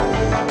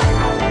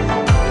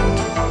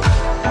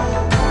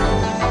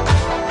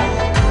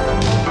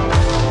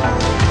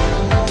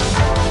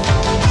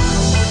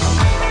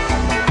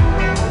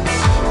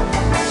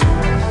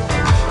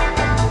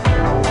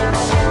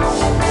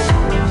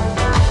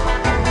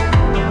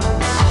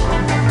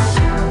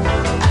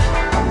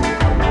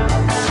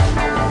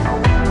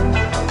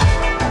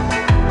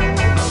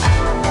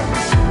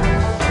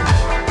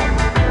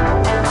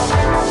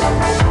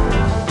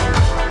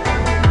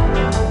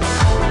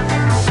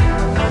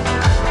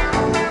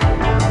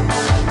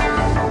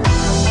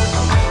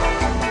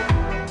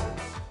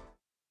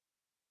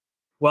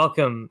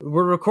Welcome.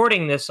 We're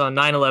recording this on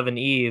 9/11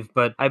 Eve,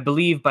 but I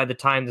believe by the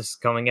time this is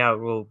coming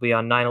out, we'll be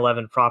on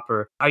 9/11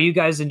 proper. Are you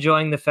guys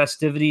enjoying the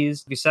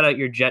festivities? You set out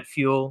your jet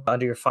fuel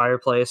under your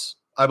fireplace?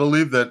 I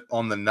believe that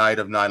on the night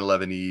of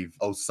 9/11 Eve,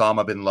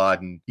 Osama bin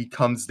Laden, he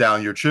comes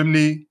down your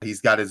chimney.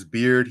 He's got his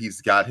beard. He's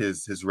got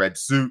his red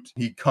suit.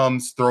 He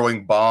comes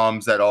throwing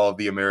bombs at all of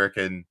the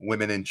American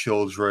women and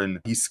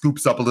children. He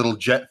scoops up a little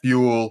jet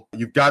fuel.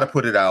 You've got to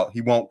put it out.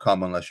 He won't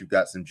come unless you've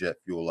got some jet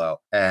fuel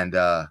out. And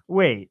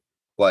Wait,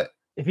 what?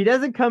 if he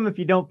doesn't come if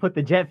you don't put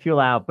the jet fuel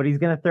out, but he's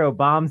going to throw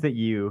bombs at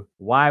you,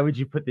 why would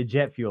you put the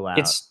jet fuel out?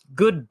 It's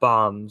good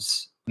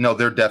bombs. No,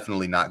 they're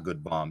definitely not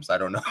good bombs. I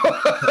don't know.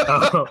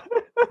 Oh.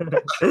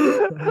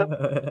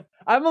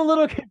 I'm a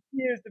little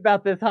confused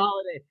about this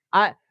holiday.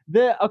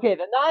 The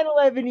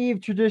 9/11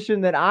 Eve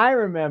tradition that I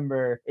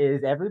remember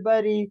is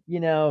everybody,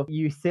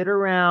 you sit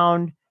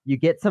around, you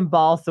get some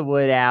balsa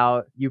wood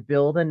out, you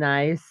build a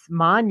nice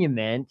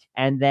monument,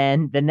 and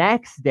then the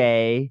next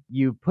day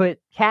you put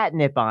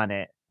catnip on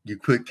it. You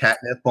put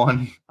catnip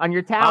on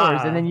your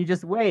towers, and then you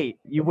just wait.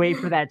 You wait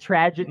for that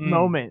tragic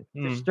moment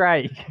to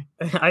strike.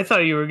 I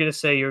thought you were going to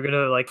say you were going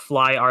to like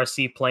fly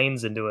RC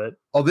planes into it.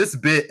 Oh, this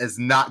bit is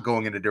not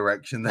going in a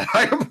direction that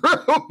I approve.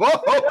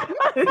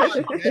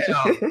 These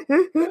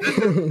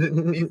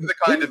are the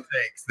kind of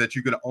things that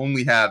you can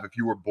only have if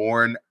you were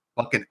born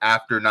fucking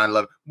after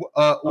 9/11.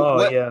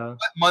 What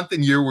month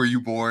and year were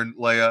you born,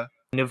 Leia?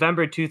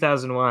 November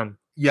 2001.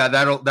 Yeah,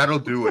 that'll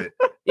do it.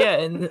 Yeah,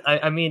 and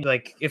I mean,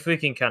 like, if we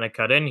can kind of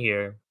cut in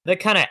here, that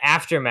kind of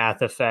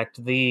aftermath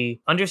effect, the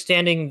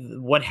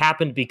understanding what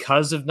happened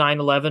because of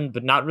 9/11,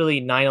 but not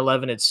really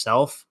 9/11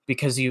 itself,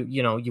 because you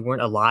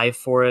weren't alive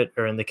for it,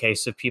 or in the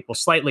case of people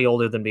slightly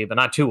older than me, but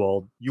not too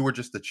old. You were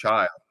just a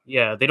child.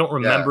 Yeah, they don't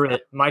remember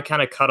it. My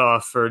kind of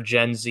cutoff for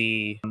Gen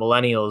Z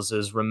millennials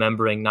is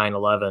remembering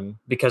 9/11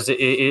 because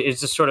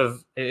it's just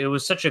it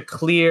was such a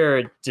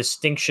clear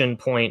distinction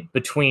point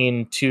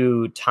between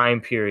two time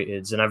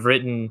periods. And I've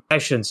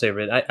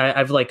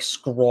like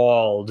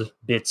scrawled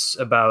bits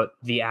about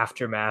the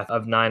aftermath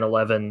of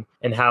 9/11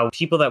 and how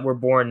people that were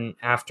born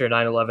after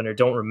 9/11 or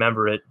don't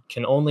remember it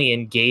can only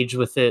engage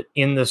with it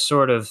in the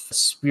sort of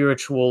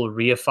spiritual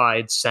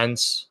reified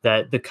sense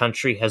that the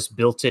country has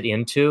built it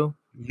into.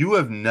 You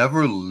have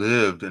never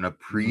lived in a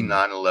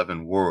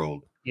pre-9/11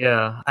 world.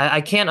 Yeah,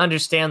 I can't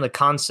understand the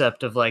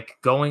concept of like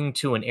going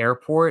to an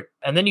airport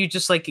and then you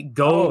just like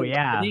go, and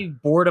then you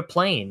board a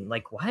plane.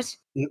 Like, what?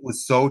 It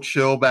was so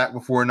chill back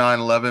before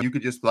 9/11. You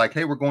could just be like,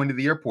 hey, we're going to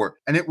the airport.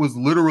 And it was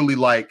literally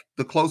like,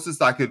 the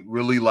closest I could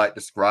really like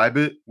describe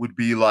it would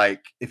be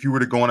like, if you were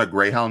to go on a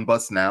Greyhound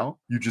bus now,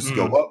 you just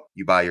go up,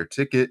 you buy your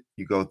ticket,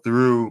 you go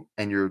through,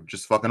 and you're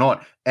just fucking on.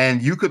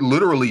 And you could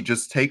literally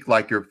just take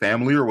like your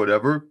family or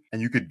whatever,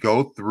 and you could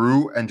go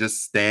through and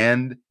just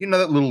stand,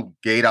 that little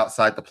gate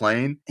outside the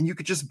plane, and you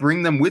could just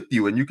bring them with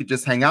you and you could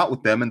just hang out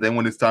with them. And then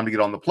when it's time to get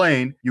on the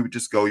plane, you would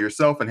just go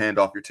yourself and hand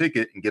off your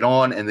ticket and get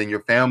on, and then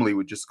your family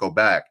would just go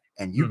back.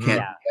 And you can't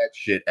do that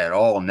shit at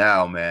all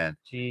now, man.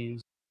 Jeez.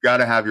 You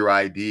gotta have your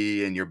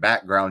ID and your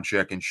background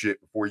check and shit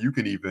before you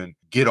can even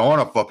get on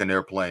a fucking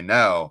airplane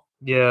now.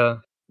 Yeah.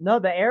 No,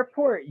 the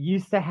airport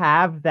used to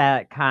have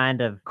that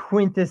kind of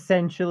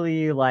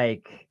quintessentially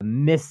like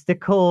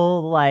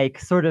mystical, like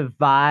sort of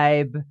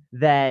vibe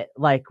that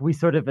like we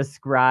sort of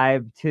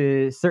ascribe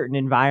to certain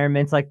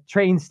environments, like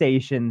train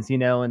stations,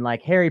 and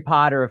like Harry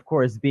Potter, of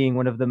course, being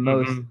one of the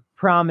most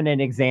prominent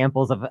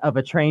examples of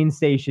a train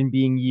station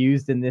being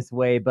used in this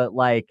way. But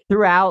like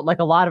throughout like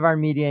a lot of our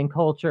media and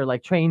culture,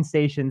 like train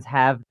stations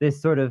have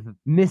this sort of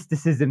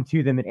mysticism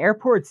to them, and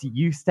airports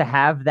used to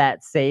have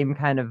that same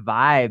kind of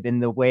vibe in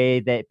the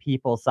way that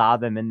people saw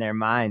them in their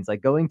minds.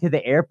 Like going to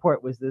the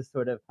airport was this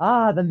sort of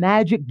the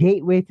magic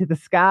gateway to the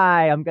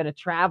sky. I'm gonna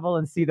travel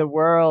and see the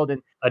world,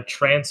 and a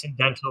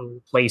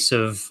transcendental place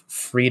of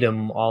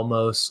freedom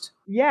almost.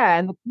 Yeah,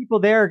 and the people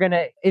there are going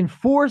to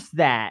enforce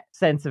that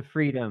sense of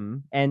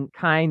freedom and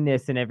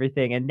kindness and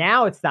everything. And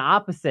now it's the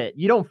opposite.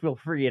 You don't feel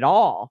free at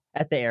all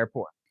at the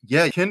airport.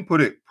 Yeah, Ken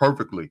put it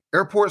perfectly.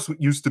 Airports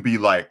used to be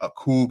like a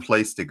cool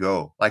place to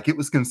go. Like it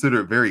was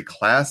considered very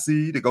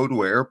classy to go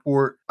to an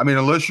airport. I mean,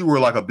 unless you were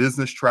like a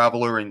business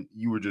traveler and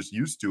you were just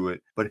used to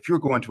it. But if you were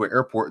going to an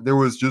airport, there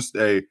was just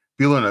a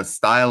feeling of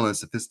style and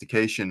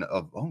sophistication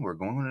of, we're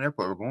going on an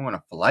airport. We're going on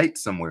a flight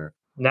somewhere.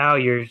 Now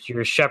you're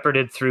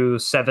shepherded through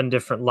 7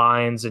 different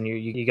lines, and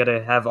you got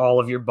to have all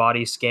of your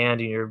body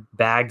scanned and your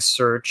bag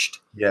searched.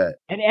 Yeah.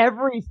 And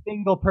every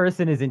single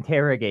person is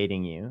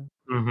interrogating you.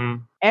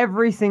 Mm-hmm.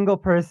 Every single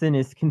person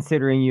is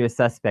considering you a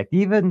suspect.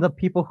 Even the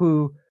people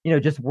who,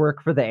 just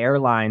work for the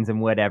airlines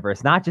and whatever.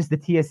 It's not just the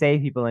TSA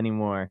people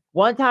anymore.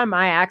 One time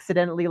I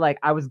accidentally,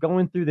 I was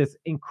going through this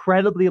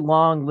incredibly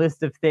long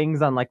list of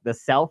things on the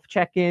self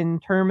check-in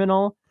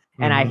terminal.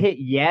 And I hit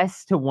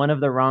yes to one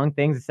of the wrong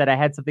things. It said I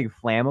had something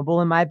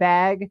flammable in my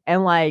bag.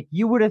 And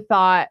you would have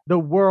thought the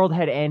world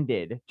had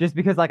ended just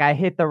because I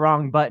hit the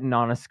wrong button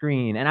on a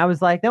screen. And I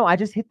was like, no, I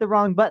just hit the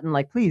wrong button.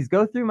 Please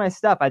go through my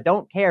stuff. I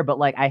don't care. But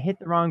I hit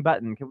the wrong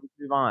button. Can we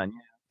move on?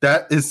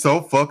 That is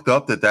so fucked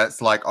up that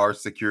that's like our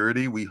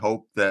security. We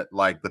hope that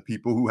like the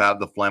people who have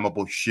the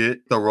flammable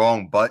shit, the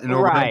wrong button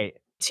or whatever. Right.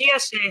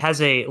 TSA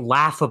has a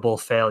laughable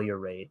failure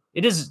rate.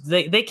 It is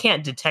they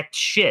can't detect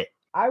shit.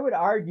 I would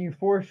argue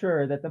for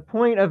sure that the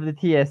point of the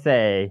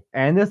TSA,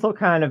 and this will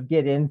kind of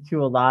get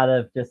into a lot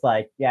of just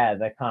like, yeah,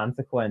 the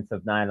consequence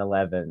of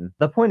 9/11.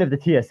 The point of the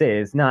TSA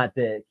is not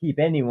to keep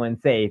anyone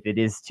safe, it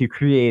is to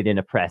create an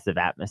oppressive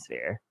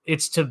atmosphere.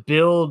 It's to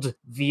build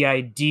the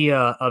idea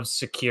of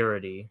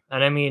security.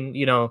 And I mean,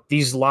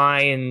 these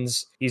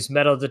lines, these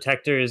metal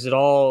detectors, it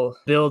all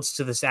builds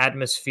to this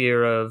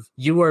atmosphere of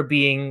you are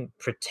being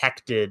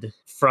protected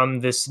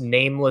from this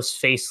nameless,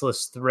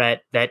 faceless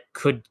threat that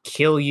could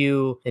kill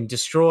you and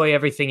destroy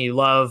everything you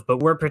love, but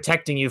we're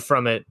protecting you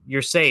from it.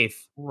 You're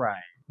safe.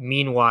 Right.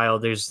 Meanwhile,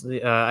 there's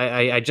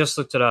I just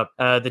looked it up.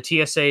 The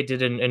TSA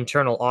did an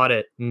internal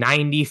audit,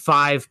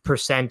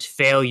 95%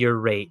 failure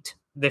rate.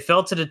 They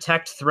failed to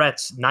detect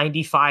threats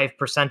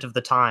 95% of the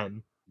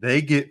time.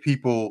 They get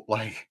people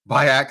like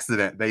by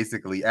accident,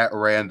 basically at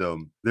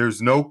random.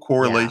 There's no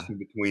correlation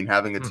between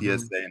having a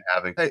TSA and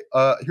having. Hey,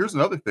 here's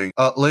another thing.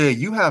 Leia,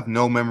 you have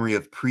no memory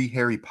of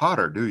pre-Harry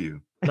Potter, do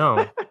you?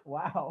 No.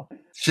 Wow.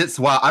 Shit's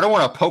wild. I don't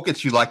want to poke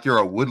at you like you're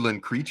a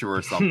woodland creature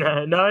or something.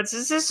 No,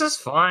 it's just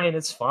fine.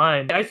 It's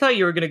fine. I thought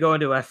you were going to go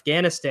into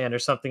Afghanistan or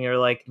something, or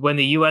like when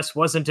the U.S.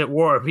 wasn't at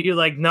war. But you're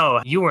like,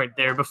 no, you weren't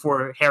there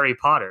before Harry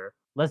Potter.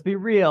 Let's be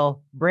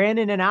real.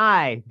 Brandon and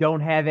I don't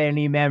have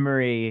any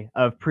memory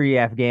of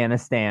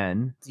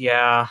pre-Afghanistan.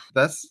 Yeah.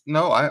 That's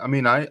no,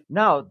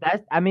 No,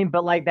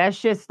 but like that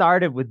shit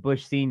started with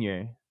Bush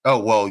Sr. Oh,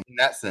 well, in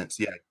that sense,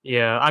 yeah.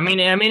 Yeah. I mean,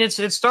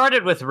 it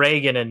started with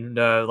Reagan and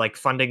like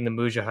funding the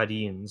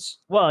Mujahideens.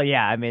 Well,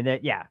 yeah, I mean,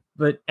 yeah.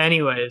 But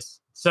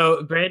anyways,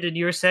 so Brandon,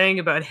 you were saying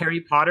about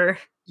Harry Potter?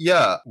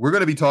 Yeah, we're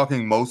going to be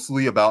talking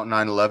mostly about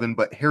 9/11,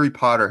 but Harry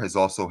Potter has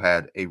also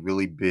had a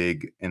really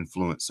big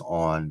influence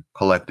on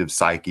collective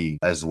psyche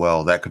as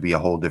well. That could be a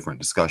whole different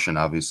discussion,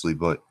 obviously,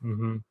 but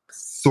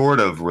sort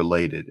of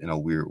related in a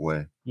weird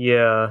way.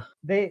 Yeah.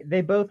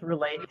 They both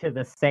relate to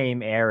the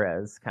same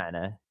eras, kind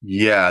of.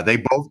 Yeah, they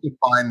both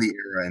define the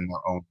era in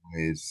their own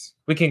ways.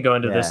 We can go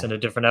into this in a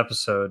different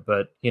episode,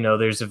 but,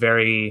 there's a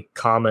very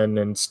common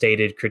and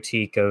stated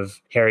critique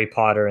of Harry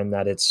Potter in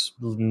that it's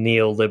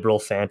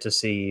neoliberal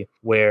fantasy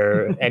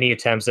where any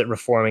attempts at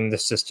reforming the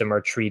system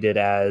are treated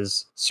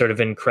as sort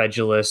of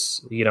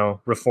incredulous,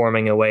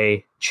 reforming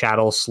away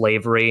chattel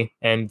slavery.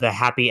 And the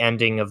happy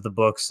ending of the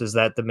books is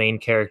that the main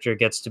character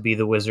gets to be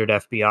the wizard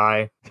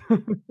FBI.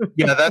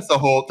 Yeah, that's a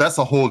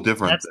whole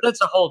different.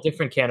 That's a whole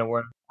different can of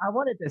worms. I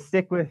wanted to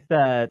stick with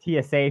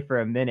TSA for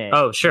a minute.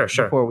 Oh, sure.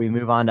 Before we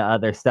move on to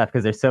other stuff,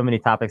 because there's so many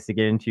topics to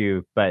get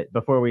into. But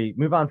before we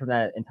move on from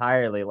that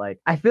entirely, like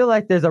I feel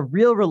like there's a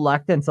real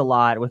reluctance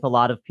with a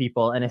lot of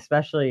people, and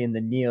especially in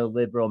the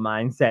neoliberal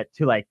mindset,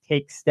 to like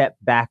take step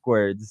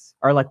backwards,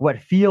 or like what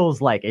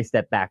feels like a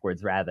step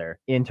backwards, rather,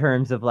 in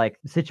terms of like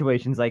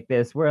situations like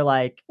this, where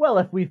like, well,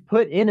 if we've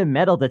put in a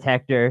metal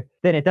detector,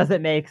 then it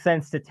doesn't make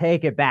sense to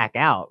take it back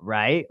out,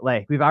 right?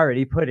 Like we've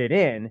already put it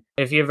in.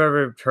 If you've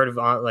ever heard of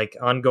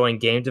ongoing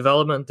game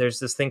development, there's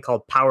this thing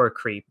called power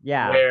creep.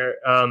 Yeah. Where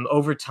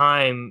over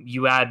time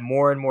you add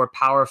more and more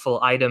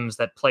powerful items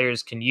that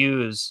players can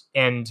use,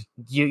 and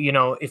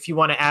if you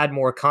want to add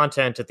more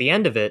content at the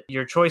end of it,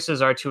 your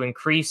choices are to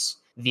increase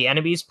the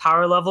enemy's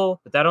power level,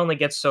 but that only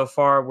gets so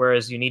far,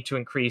 whereas you need to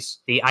increase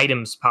the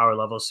item's power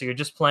level. So you're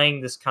just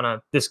playing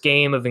this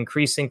game of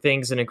increasing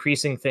things, and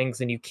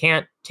you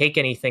can't take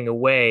anything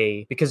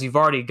away because you've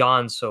already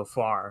gone so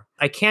far.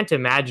 I can't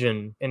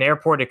imagine an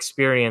airport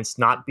experience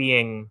not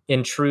being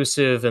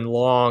intrusive and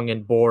long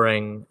and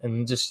boring,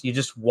 and you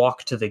just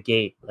walk to the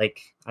gate.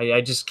 Like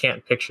I just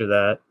can't picture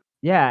that.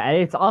 Yeah,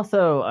 and it's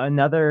also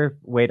another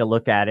way to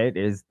look at it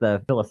is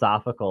the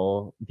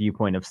philosophical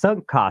viewpoint of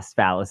sunk cost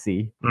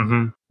fallacy,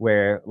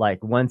 where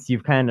like once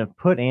you've kind of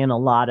put in a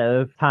lot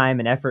of time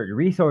and effort and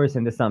resource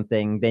into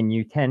something, then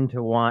you tend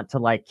to want to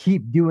like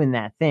keep doing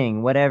that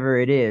thing, whatever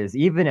it is,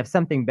 even if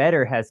something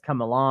better has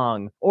come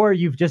along, or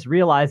you've just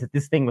realized that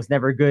this thing was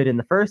never good in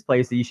the first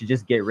place, so you should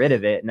just get rid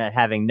of it, and that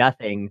having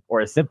nothing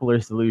or a simpler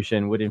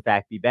solution would in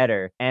fact be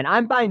better. And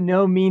I'm by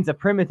no means a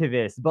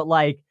primitivist, but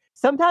like,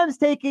 sometimes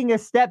taking a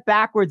step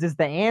backwards is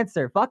the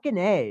answer. Fucking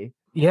A.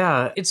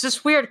 Yeah, it's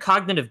this weird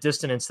cognitive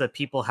dissonance that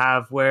people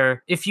have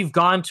where if you've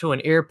gone to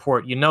an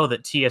airport, you know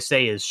that TSA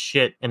is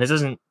shit and it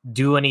doesn't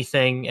do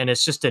anything and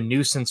it's just a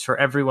nuisance for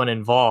everyone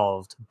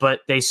involved.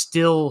 But they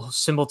still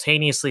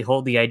simultaneously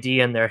hold the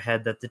idea in their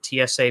head that the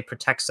TSA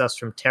protects us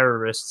from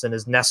terrorists and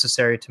is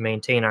necessary to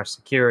maintain our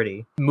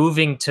security.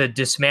 Moving to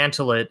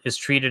dismantle it is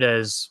treated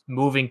as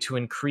moving to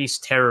increase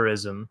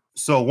terrorism.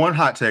 So one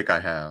hot take I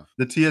have,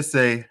 the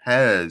TSA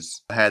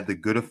has had the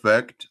good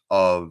effect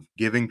of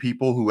giving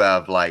people who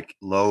have like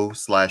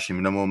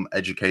low/minimum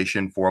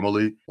education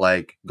formally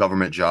like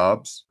government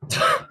jobs.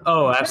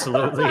 Oh,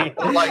 absolutely.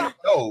 Like,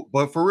 no,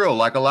 but for real,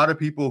 like a lot of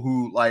people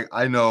who like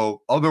I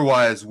know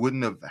otherwise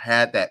wouldn't have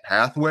had that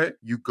pathway.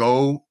 You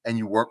go and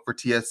you work for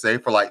TSA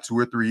for like 2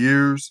 or 3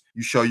 years.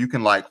 You show you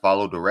can like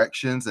follow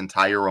directions and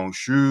tie your own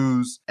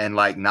shoes and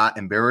like not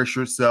embarrass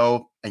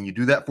yourself. And you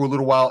do that for a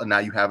little while, and now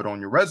you have it on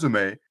your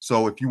resume.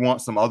 So if you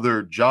want some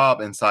other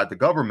job inside the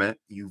government,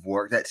 you've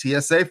worked at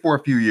TSA for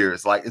a few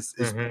years. Like it's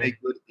been a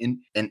good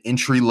an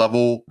entry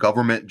level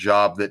government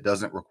job that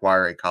doesn't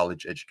require a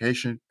college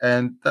education,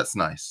 and that's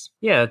nice.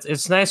 Yeah,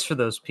 it's nice for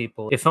those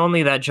people. If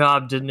only that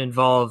job didn't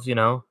involve,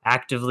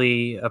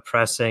 actively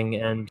oppressing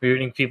and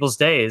ruining people's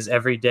days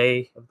every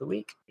day of the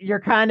week. You're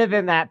kind of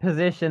in that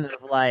position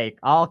of like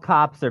all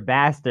cops are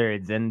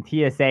bastards, and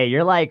TSA,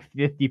 you're like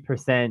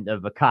 50%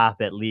 of a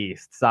cop at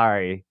least.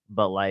 Sorry,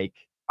 but like,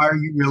 are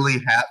you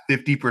really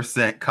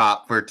 50%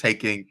 cop for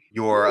taking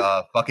your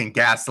fucking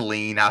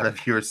gasoline out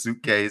of your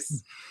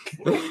suitcase?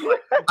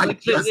 I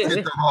just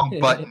hit the wrong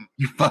button,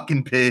 you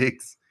fucking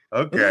pigs.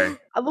 Okay.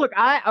 Look,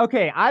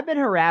 I've been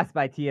harassed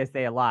by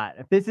TSA a lot.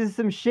 This is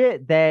some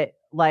shit that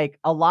like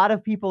a lot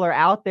of people are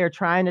out there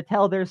trying to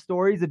tell their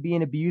stories of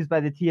being abused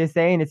by the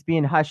TSA, and it's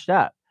being hushed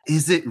up.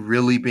 Is it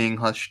really being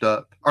hushed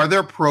up? Are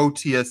there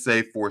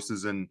pro-TSA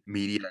forces in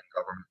media and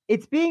government?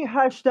 It's being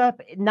hushed up,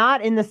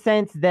 not in the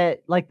sense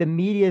that like the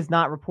media is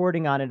not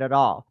reporting on it at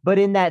all, but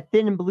in that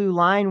thin blue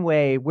line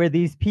way where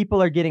these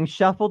people are getting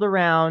shuffled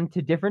around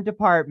to different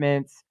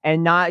departments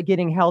and not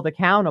getting held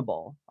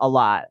accountable a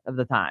lot of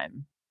the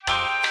time.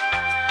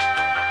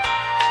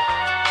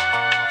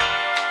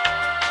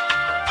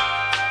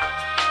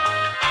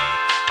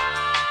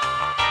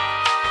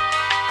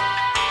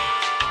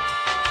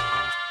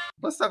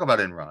 Let's talk about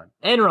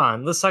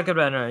Enron. Let's talk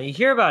about Enron. You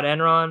hear about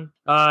Enron?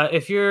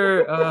 If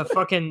you're a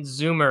fucking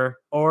Zoomer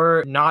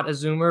or not a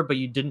Zoomer, but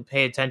you didn't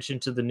pay attention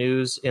to the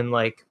news in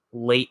like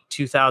late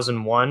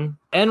 2001,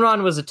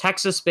 Enron was a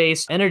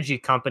Texas-based energy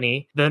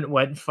company that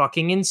went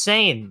fucking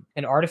insane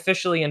and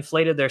artificially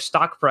inflated their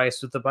stock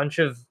price with a bunch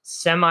of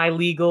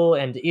semi-legal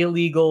and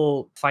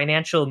illegal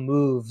financial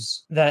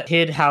moves that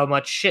hid how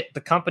much shit the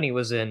company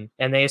was in.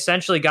 And they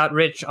essentially got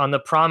rich on the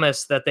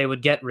promise that they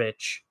would get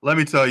rich. Let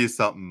me tell you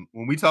something.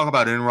 When we talk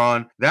about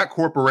Enron, that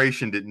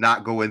corporation did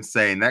not go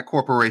insane. That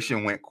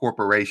corporation went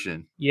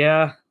corporation.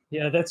 Yeah,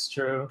 that's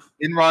true.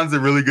 Enron's a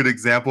really good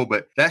example,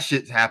 but that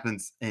shit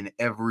happens in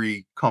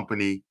every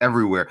company,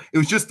 everywhere. It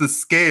was just the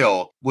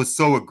scale was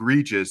so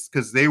egregious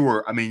because they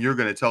were, I mean, you're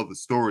going to tell the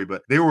story,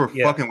 but they were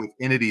fucking with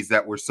entities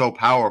that were so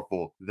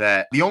powerful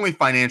that the only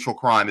financial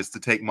crime is to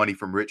take money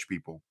from rich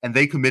people. And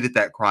they committed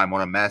that crime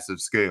on a massive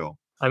scale.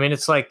 I mean,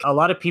 it's like a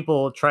lot of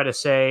people try to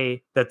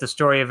say that the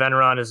story of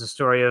Enron is a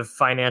story of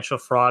financial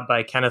fraud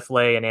by Kenneth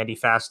Lay and Andy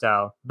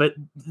Fastow. But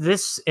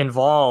this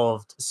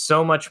involved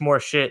so much more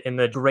shit in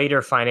the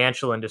greater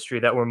financial industry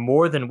that were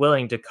more than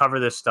willing to cover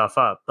this stuff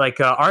up.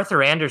 Like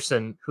Arthur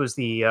Andersen, who's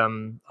the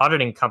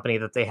auditing company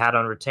that they had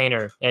on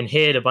retainer and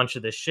hid a bunch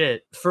of this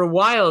shit. For a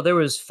while, there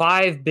was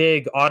 5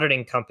 big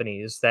auditing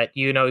companies that,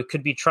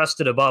 could be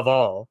trusted above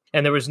all.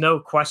 And there was no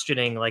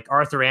questioning like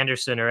Arthur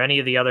Andersen or any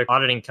of the other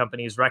auditing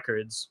companies'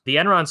 records. The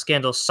Enron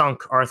scandal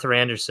sunk Arthur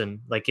Andersen.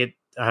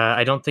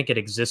 I don't think it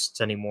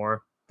exists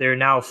anymore. There are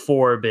now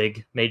 4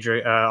 big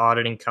major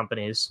auditing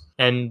companies,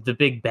 and the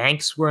big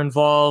banks were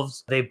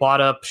involved. They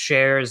bought up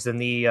shares in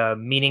the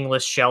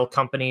meaningless shell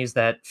companies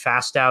that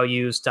Fastow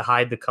used to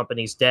hide the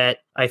company's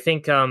debt. I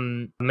think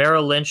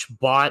Merrill Lynch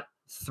bought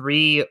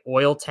 3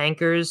 oil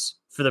tankers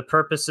for the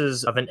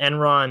purposes of an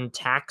Enron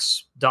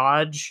tax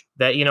dodge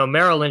that,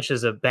 Merrill Lynch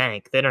is a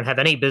bank. They don't have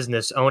any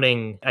business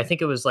owning, I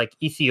think it was like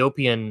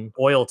Ethiopian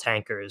oil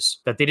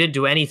tankers that they didn't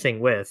do anything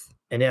with.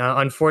 And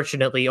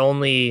unfortunately,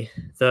 only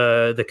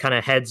the kind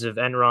of heads of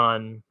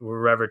Enron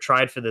were ever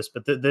tried for this.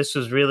 But this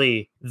was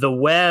really the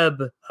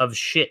web of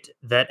shit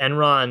that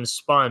Enron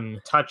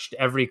spun touched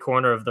every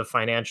corner of the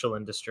financial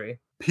industry.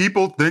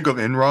 People think of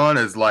Enron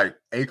as like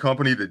a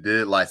company that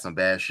did like some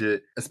bad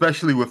shit,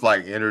 especially with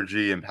like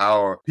energy and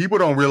power. People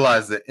don't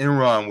realize that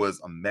Enron was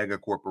a mega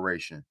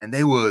corporation and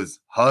they was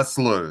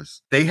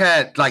hustlers. They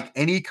had like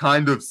any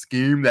kind of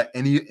scheme that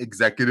any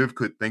executive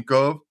could think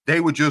of.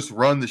 They would just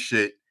run the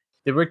shit.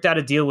 They worked out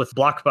a deal with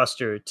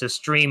Blockbuster to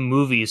stream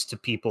movies to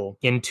people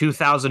in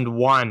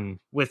 2001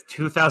 with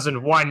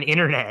 2001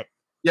 internet.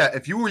 Yeah,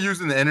 if you were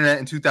using the internet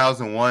in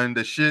 2001,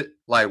 the shit,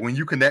 like when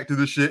you connect to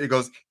the shit, it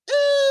goes,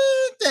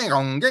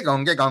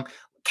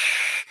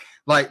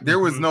 like there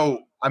was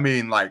no, I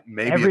mean, like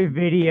maybe every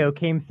video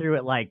came through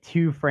at like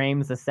 2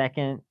 frames a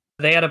second.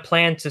 They had a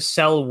plan to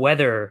sell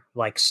weather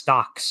like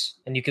stocks,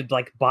 and you could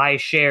like buy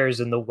shares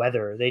in the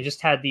weather. They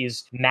just had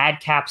these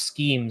madcap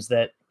schemes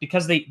that,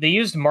 because they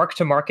used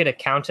mark-to-market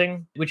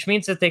accounting, which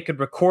means that they could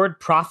record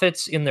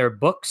profits in their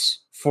books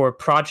for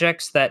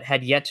projects that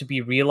had yet to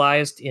be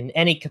realized in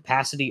any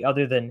capacity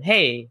other than,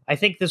 hey, I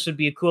think this would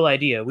be a cool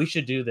idea. We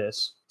should do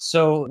this.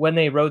 So when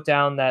they wrote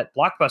down that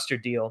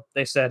Blockbuster deal,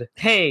 they said,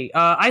 hey,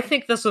 I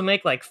think this will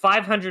make like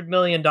 $500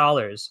 million.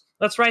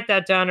 Let's write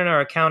that down in our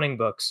accounting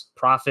books.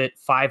 Profit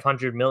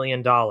 $500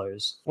 million.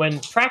 When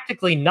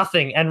practically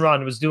nothing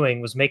Enron was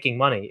doing was making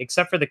money,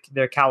 except for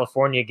their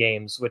California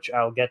games, which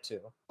I'll get to.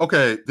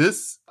 Okay,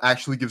 this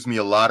actually gives me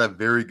a lot of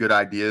very good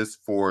ideas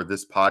for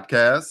this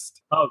podcast.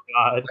 Oh,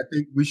 God. I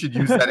think we should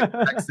use that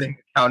exact same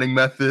accounting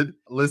method.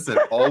 Listen,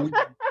 all we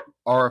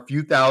are a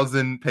few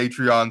thousand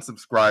Patreon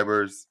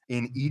subscribers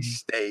in each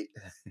state.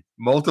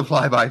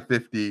 Multiply by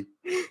 50.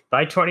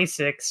 By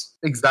 26.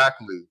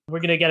 Exactly. We're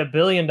going to get $1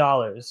 billion.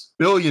 $1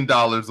 billion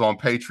on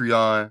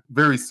Patreon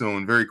very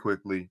soon, very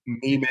quickly.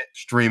 Meme it,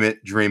 stream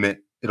it, dream it.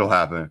 It'll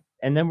happen.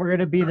 And then we're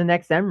gonna be the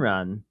next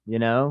Enron, you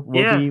know?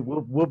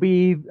 We'll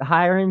be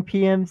hiring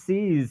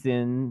PMCs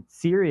in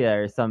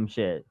Syria or some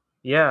shit.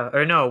 Yeah,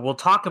 or no, we'll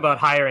talk about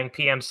hiring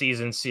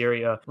PMCs in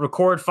Syria,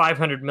 record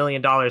 $500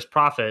 million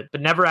profit,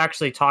 but never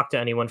actually talk to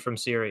anyone from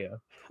Syria.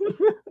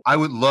 I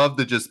would love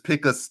to just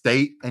pick a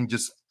state and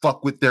just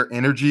fuck with their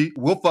energy.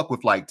 We'll fuck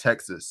with like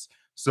Texas.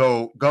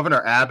 So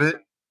Governor Abbott,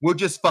 we'll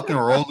just fucking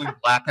rolling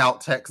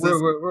blackout Texas.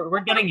 We're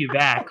getting you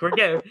back.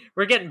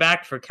 We're getting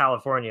back for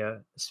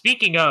California.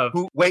 Speaking of,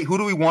 who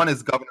do we want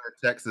as governor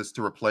of Texas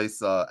to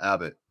replace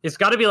Abbott? It's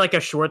got to be like a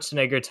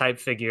Schwarzenegger type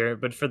figure,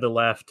 but for the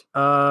left.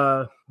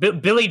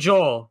 Billy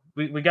Joel.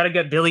 We got to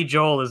get Billy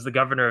Joel as the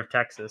governor of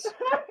Texas.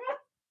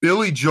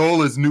 Billy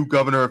Joel as new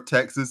governor of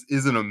Texas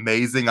is an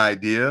amazing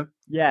idea.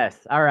 Yes.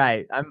 All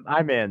right.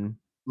 I'm in.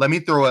 Let me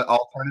throw an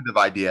alternative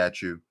idea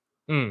at you.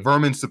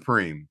 Vermin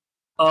Supreme.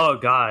 Oh,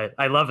 God.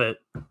 I love it.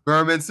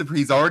 Vermin Supreme.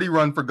 He's already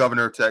run for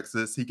governor of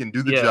Texas. He can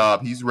do the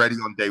job. He's ready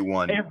on day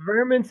one. If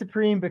Vermin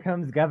Supreme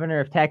becomes governor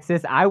of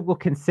Texas, I will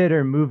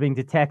consider moving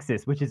to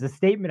Texas, which is a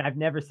statement I've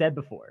never said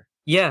before.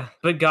 Yeah,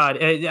 but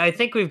God, I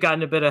think we've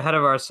gotten a bit ahead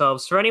of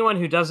ourselves. For anyone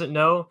who doesn't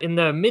know, in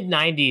the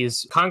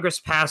mid-90s, Congress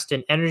passed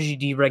an Energy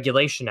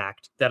Deregulation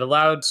Act that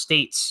allowed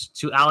states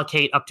to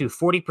allocate up to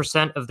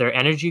 40% of their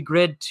energy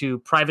grid to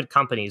private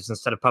companies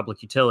instead of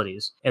public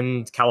utilities.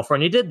 And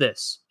California did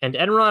this. And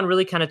Enron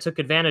really kind of took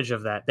advantage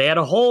of that. They had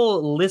a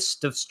whole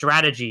list of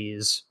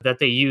strategies that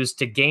they used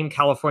to game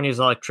California's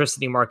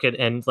electricity market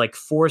and like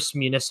force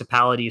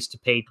municipalities to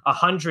pay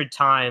 100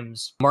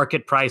 times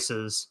market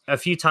prices. A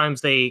few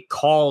times they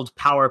called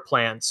power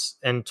plants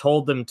and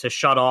told them to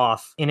shut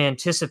off in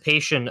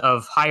anticipation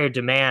of higher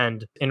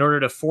demand in order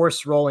to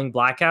force rolling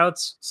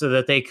blackouts so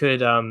that they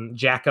could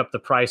jack up the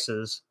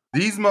prices.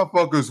 These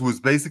motherfuckers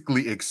was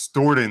basically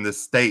extorting the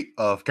state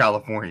of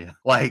California,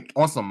 like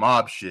on some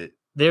mob shit.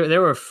 They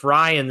were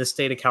frying the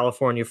state of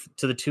California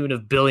to the tune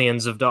of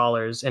billions of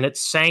dollars, and it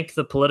sank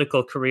the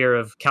political career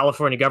of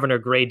California Governor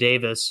Gray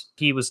Davis.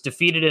 He was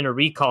defeated in a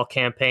recall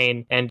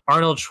campaign, and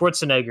Arnold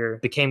Schwarzenegger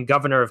became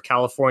governor of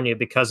California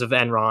because of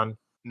Enron.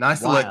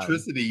 Nice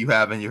electricity you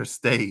have in your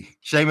state.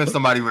 Shame if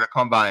somebody were to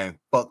come by and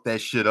fuck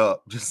that shit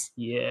up. Just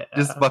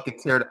fucking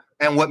tear it up.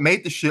 And what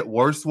made the shit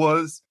worse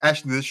was,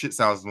 actually this shit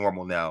sounds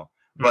normal now,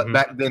 but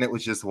back then it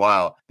was just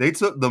wild. They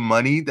took the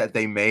money that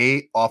they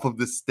made off of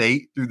the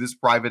state through this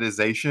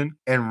privatization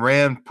and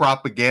ran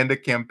propaganda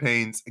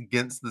campaigns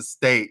against the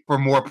state for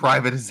more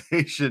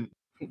privatization.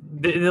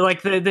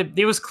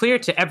 It was clear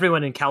to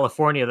everyone in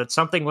California that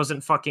something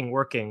wasn't fucking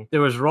working.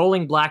 There was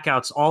rolling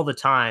blackouts all the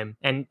time.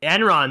 And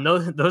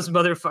Enron, those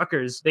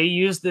motherfuckers, they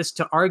used this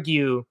to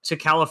argue to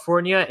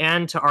California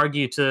and to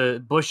argue to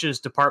Bush's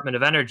Department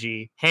of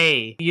Energy.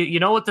 Hey, you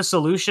know what the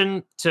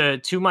solution to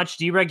too much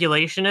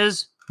deregulation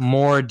is?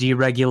 More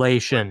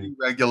deregulation.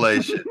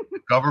 Deregulation.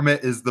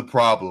 Government is the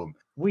problem.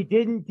 We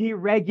didn't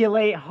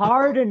deregulate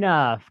hard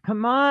enough.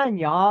 Come on,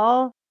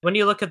 y'all. When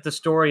you look at the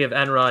story of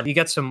Enron, you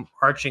get some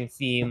arching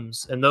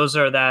themes, and those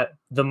are that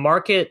the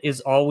market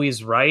is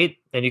always right,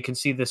 and you can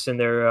see this in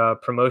their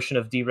promotion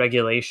of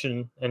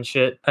deregulation and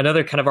shit.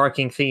 Another kind of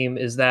arcing theme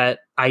is that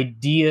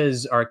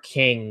ideas are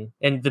king,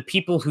 and the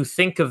people who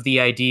think of the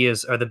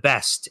ideas are the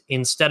best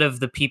instead of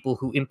the people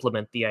who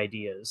implement the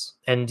ideas.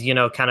 And, you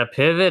know, kind of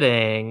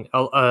pivoting,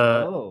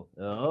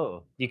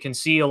 you can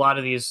see a lot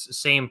of these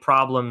same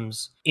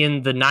problems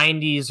in the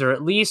 90s, or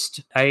at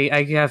least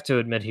I have to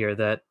admit here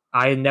that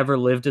I never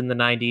lived in the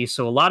 90s,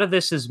 so a lot of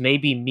this is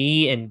maybe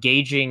me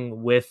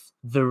engaging with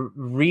the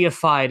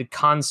reified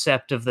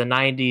concept of the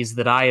 90s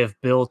that I have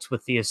built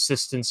with the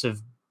assistance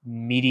of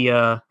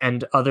media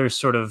and other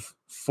sort of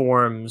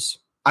forms.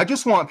 I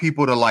just want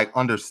people to like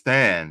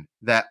understand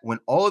that when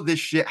all of this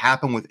shit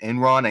happened with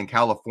Enron and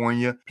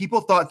California,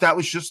 people thought that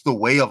was just the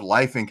way of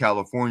life in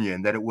California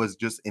and that it was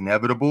just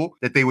inevitable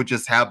that they would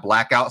just have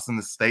blackouts in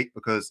the state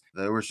because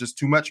there was just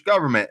too much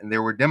government and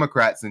there were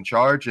Democrats in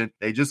charge and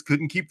they just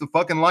couldn't keep the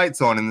fucking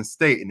lights on in the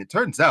state. And it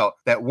turns out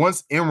that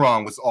once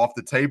Enron was off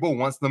the table,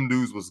 once them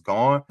dudes was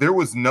gone, there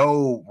was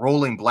no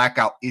rolling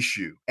blackout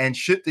issue. And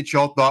shit that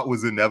y'all thought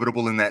was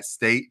inevitable in that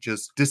state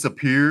just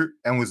disappeared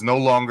and was no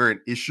longer an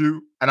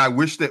issue. And I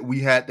wish that we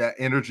had that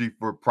energy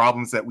for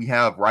problems that we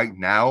have right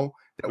now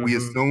that we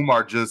assume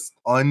are just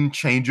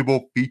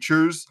unchangeable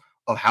features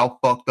of how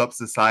fucked up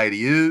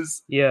society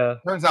is. Yeah.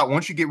 Turns out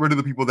once you get rid of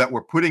the people that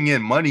were putting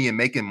in money and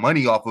making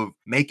money off of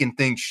making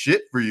things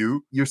shit for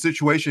you, your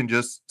situation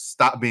just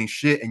stopped being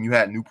shit and you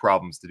had new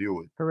problems to deal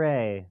with.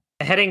 Hooray.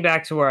 Heading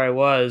back to where I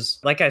was,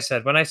 like I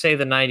said, when I say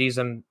the 90s,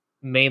 I'm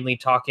mainly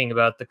talking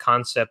about the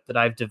concept that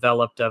I've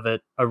developed of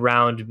it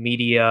around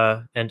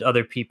media and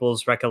other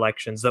people's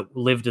recollections that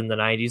lived in the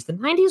 90s. The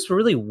 90s were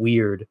really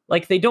weird.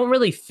 Like, they don't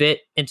really fit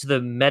into the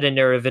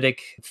meta-narrative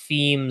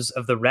themes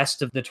of the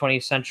rest of the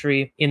 20th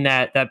century, in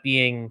that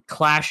being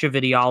clash of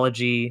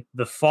ideology,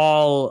 the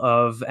fall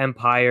of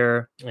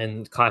empire,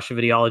 and clash of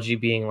ideology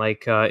being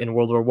like in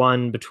World War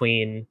I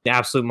between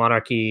absolute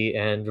monarchy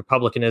and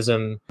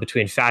republicanism,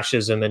 between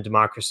fascism and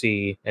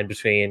democracy, and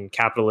between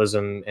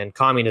capitalism and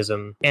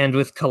communism. And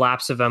with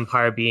collapse of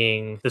empire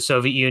being the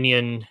Soviet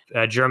Union,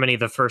 Germany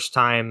the first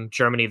time,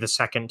 Germany the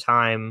second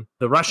time,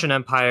 the Russian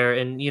Empire,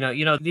 and you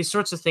know these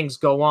sorts of things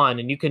go on,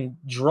 and you can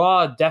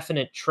draw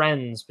definite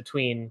trends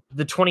between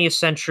the 20th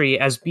century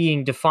as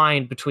being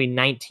defined between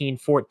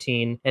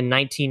 1914 and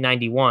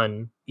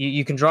 1991.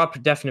 You can draw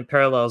definite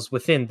parallels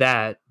within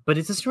that, but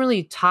it doesn't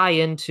really tie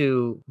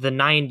into the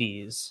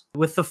 90s.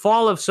 With the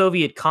fall of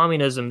Soviet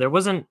communism, there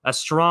wasn't a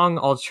strong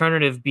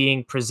alternative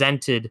being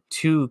presented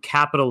to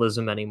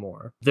capitalism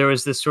anymore. There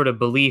was this sort of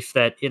belief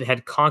that it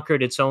had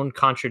conquered its own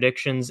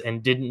contradictions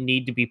and didn't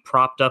need to be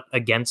propped up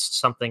against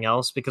something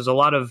else, because a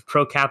lot of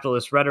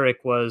pro-capitalist rhetoric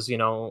was,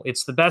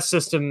 it's the best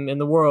system in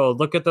the world.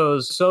 Look at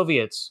those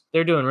Soviets.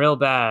 They're doing real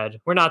bad.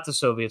 We're not the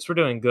Soviets. We're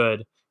doing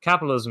good.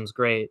 Capitalism's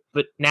great,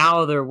 but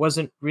now there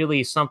wasn't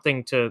really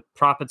something to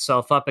prop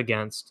itself up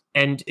against.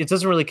 And it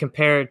doesn't really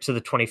compare to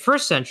the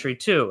 21st century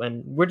too.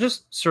 And we're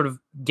just sort of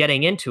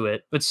getting into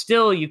it, but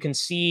still you can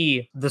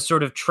see the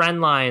sort of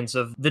trend lines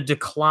of the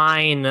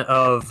decline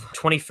of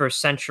 21st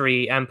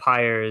century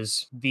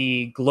empires,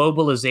 the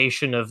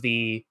globalization of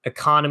the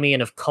economy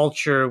and of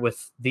culture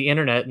with the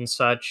internet and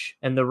such,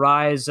 and the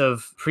rise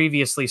of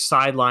previously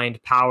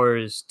sidelined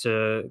powers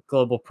to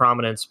global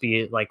prominence, be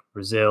it like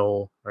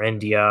Brazil or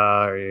India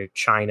or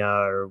China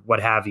or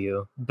what have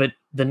you. But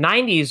the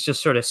 90s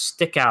just sort of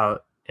stick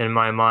out in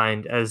my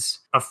mind as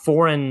a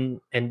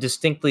foreign and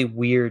distinctly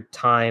weird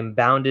time,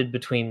 bounded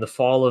between the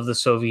fall of the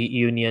Soviet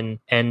Union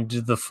and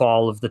the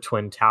fall of the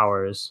Twin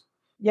Towers.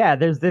 Yeah,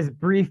 there's this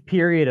brief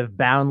period of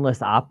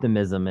boundless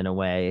optimism in a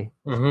way,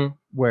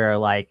 where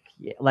like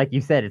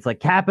you said, it's like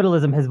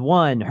capitalism has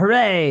won,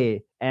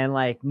 hooray! And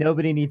like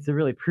nobody needs to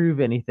really prove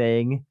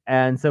anything.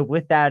 And so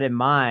with that in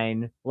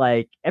mind,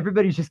 like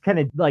everybody's just kind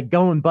of like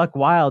going buck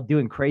wild,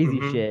 doing crazy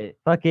shit.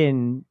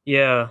 Fucking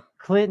yeah.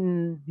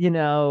 Clinton,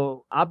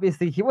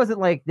 obviously he wasn't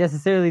like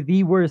necessarily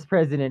the worst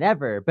president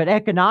ever, but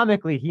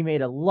economically he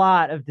made a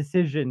lot of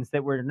decisions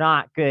that were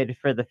not good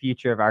for the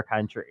future of our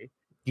country.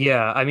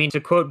 Yeah, I mean, to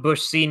quote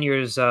Bush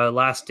Sr.'s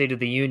last State of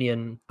the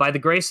Union, "By the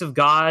grace of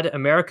God,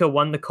 America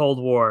won the Cold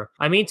War.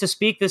 I mean to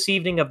speak this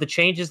evening of the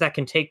changes that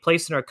can take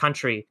place in our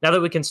country, now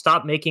that we can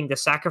stop making the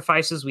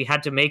sacrifices we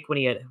had to make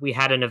when we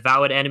had an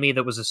avowed enemy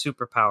that was a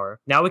superpower.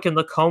 Now we can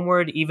look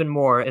homeward even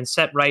more and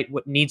set right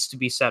what needs to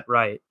be set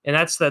right." And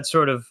that's that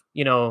sort of,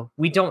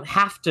 we don't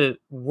have to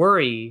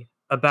worry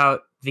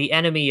about the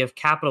enemy of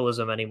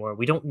capitalism anymore.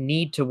 We don't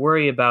need to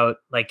worry about,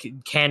 like,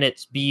 can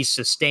it be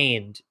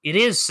sustained? It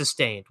is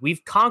sustained.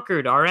 We've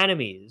conquered our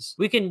enemies.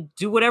 We can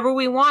do whatever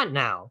we want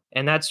now.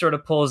 And that sort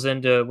of pulls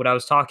into what I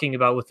was talking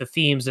about with the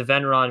themes of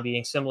Enron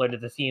being similar to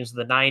the themes of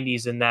the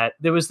 90s, in that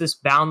there was this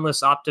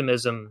boundless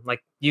optimism,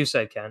 like you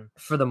said, Ken,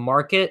 for the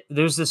market.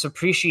 There's this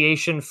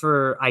appreciation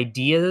for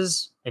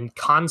ideas and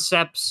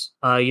concepts.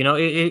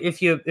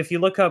 If you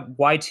look up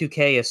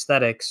Y2K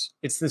aesthetics,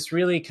 it's this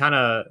really kind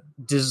of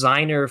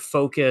designer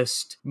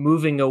focused,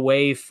 moving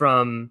away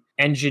from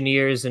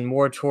engineers and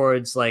more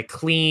towards like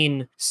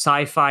clean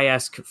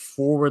sci-fi-esque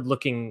forward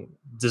looking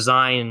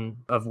design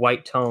of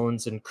white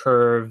tones and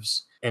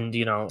curves, and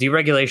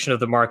deregulation of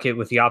the market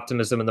with the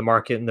optimism in the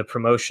market and the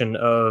promotion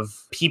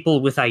of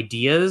people with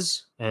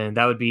ideas. And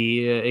that would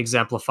be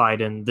exemplified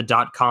in the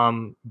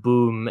dot-com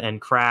boom and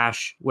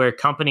crash, where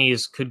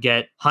companies could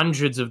get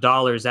hundreds of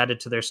dollars added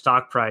to their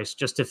stock price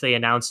just if they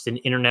announced an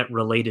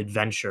internet-related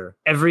venture.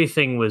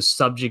 Everything was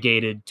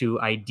subjugated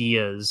to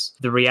ideas.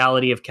 The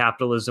reality of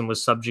capitalism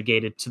was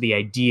subjugated to the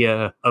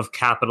idea of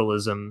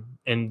capitalism,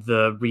 and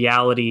the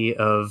reality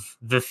of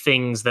the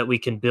things that we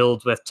can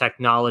build with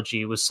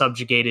technology was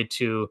subjugated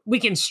to,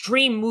 we can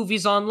stream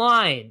movies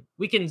online.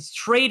 We can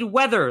trade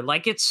weather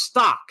like it's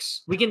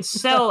stocks. We can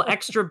sell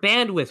extra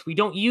bandwidth we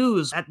don't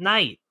use at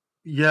night.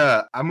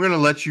 Yeah, I'm going to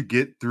let you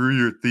get through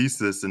your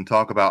thesis and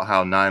talk about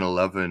how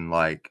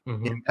 9/11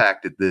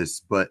 impacted this,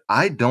 but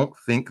I don't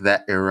think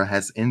that era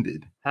has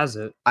ended. Has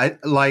it?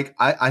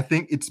 I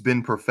think it's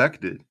been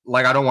perfected.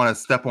 Like, I don't want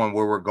to step on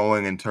where we're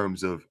going in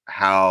terms of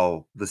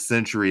how the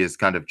century has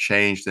kind of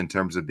changed in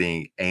terms of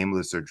being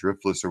aimless or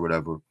driftless or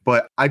whatever.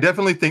 But I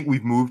definitely think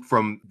we've moved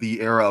from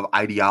the era of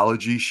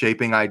ideology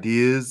shaping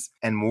ideas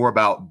and more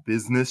about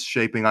business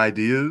shaping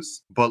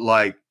ideas. But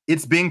like,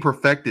 it's being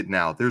perfected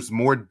now. There's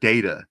more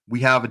data.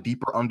 We have a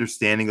deeper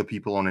understanding of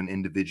people on an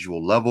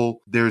individual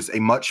level. There's a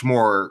much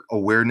more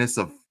awareness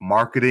of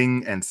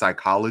marketing and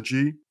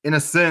psychology. In a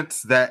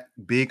sense, that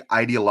big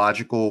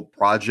ideological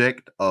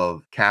project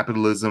of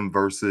capitalism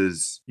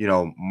versus,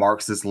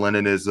 Marxist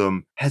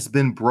Leninism has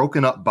been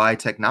broken up by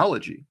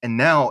technology. And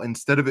now,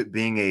 instead of it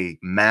being a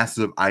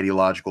massive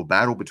ideological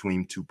battle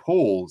between two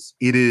poles,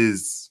 it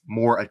is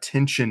more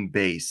attention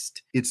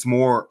based. It's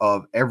more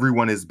of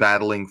everyone is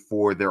battling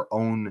for their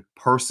own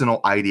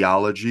personal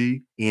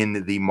ideology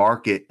in the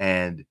market,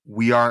 and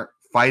we aren't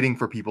fighting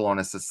for people on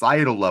a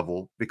societal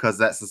level because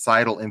that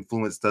societal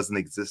influence doesn't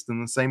exist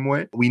in the same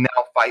way. We now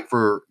fight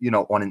for,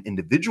 on an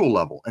individual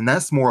level. And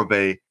that's more of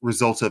a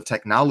result of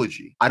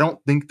technology. I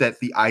don't think that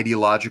the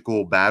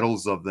ideological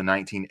battles of the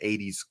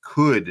 1980s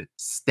could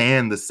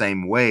stand the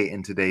same way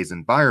in today's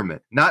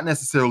environment, not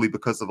necessarily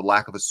because of a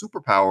lack of a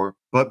superpower,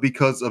 but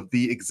because of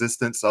the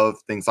existence of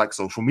things like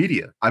social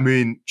media. I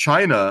mean,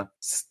 China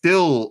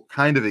still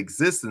kind of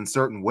exists in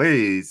certain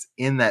ways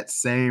in that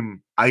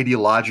same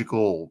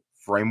ideological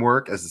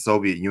framework as the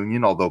Soviet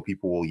Union, although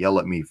people will yell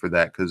at me for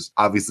that because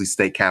obviously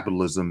state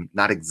capitalism,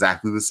 not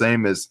exactly the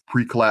same as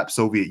pre-collapse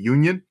Soviet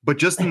Union, but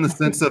just in the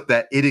sense of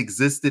that it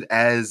existed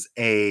as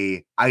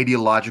a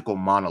ideological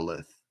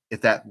monolith,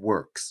 if that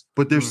works.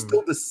 But there's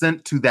still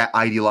dissent to that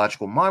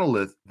ideological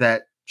monolith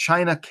that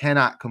China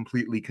cannot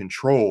completely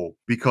control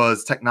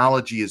because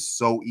technology is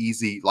so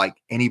easy,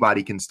 like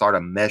anybody can start a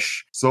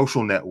mesh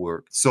social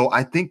network. So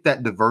I think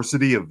that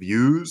diversity of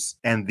views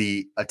and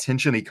the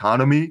attention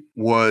economy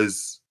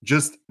was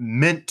just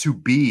meant to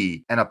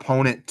be an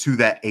opponent to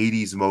that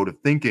 80s mode of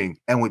thinking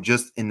and would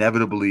just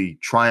inevitably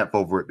triumph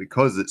over it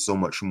because it's so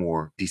much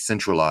more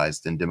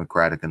decentralized and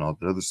democratic and all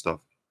that other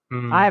stuff.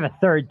 I have a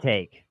third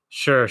take.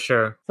 Sure.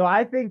 So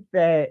I think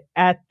that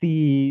at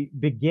the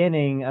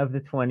beginning of the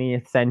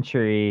 20th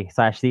century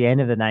 / the end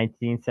of the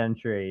 19th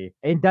century,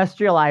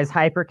 industrialized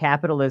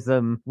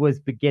hypercapitalism was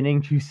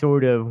beginning to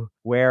sort of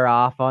wear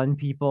off on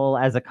people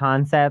as a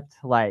concept.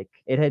 Like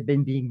it had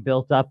been being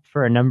built up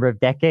for a number of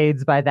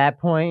decades by that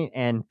point,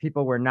 and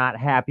people were not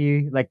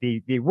happy. Like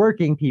the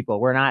working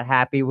people were not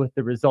happy with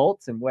the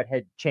results and what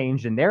had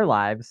changed in their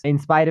lives, in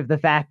spite of the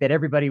fact that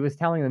everybody was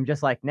telling them,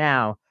 just like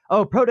now,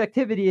 oh,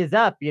 productivity is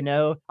up,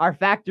 our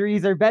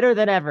factories are better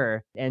than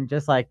ever. And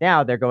just like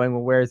now, they're going,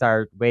 well, where's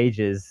our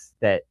wages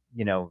that,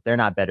 they're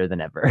not better than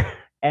ever.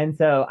 And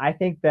so I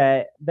think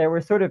that there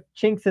were sort of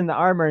chinks in the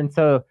armor. And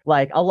so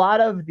like a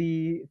lot of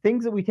the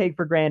things that we take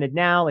for granted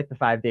now, like the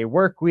 5-day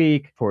work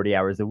week, 40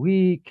 hours a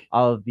week,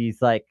 all of these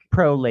like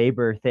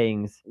pro-labor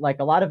things, like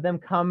a lot of them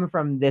come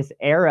from this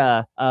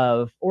era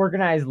of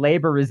organized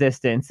labor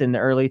resistance in the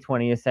early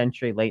 20th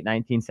century, late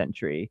 19th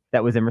century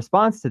that was in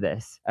response to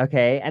this.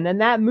 Okay. And then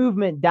that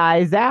movement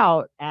dies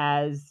out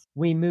as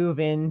we move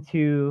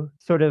into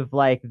sort of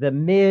like the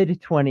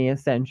mid 20th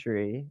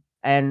century.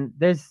 And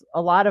there's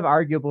a lot of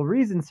arguable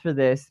reasons for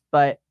this,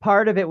 but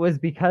part of it was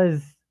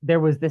because there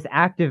was this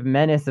active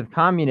menace of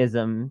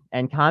communism,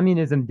 and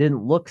communism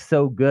didn't look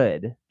so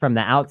good from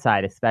the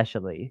outside,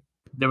 especially.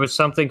 There was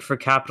something for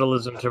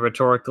capitalism to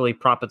rhetorically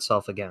prop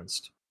itself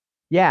against.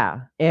 Yeah.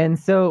 And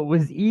so it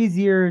was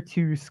easier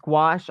to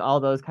squash all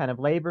those kind of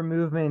labor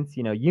movements,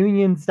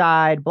 union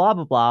side, blah,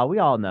 blah, blah. We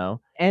all know.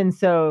 And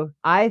so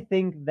I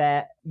think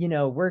that,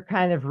 we're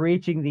kind of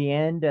reaching the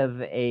end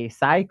of a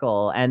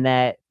cycle, and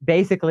that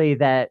basically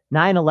that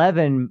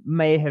 9/11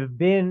 may have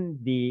been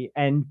the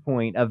end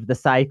point of the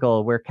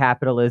cycle where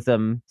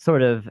capitalism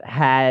sort of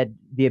had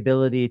the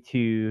ability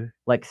to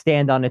like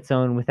stand on its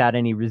own without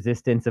any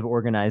resistance of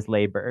organized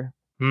labor.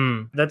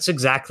 That's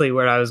exactly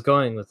where I was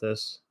going with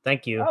this.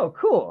 Thank you. Oh,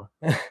 cool.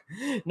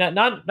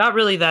 Not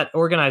really that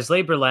organized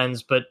labor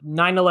lens, but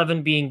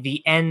 9/11 being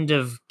the end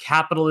of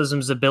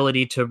capitalism's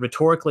ability to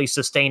rhetorically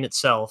sustain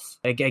itself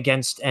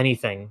against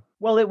anything.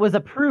 Well, it was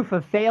a proof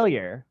of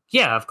failure.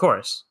 Yeah, of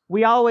course.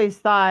 We always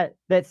thought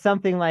that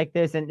something like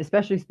this, and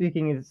especially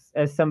speaking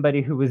as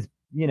somebody who was,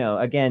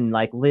 again,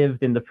 like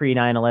lived in the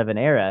pre-9/11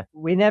 era,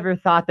 we never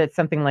thought that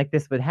something like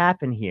this would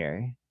happen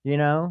here.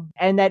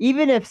 And that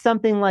even if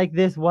something like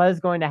this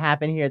was going to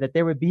happen here, that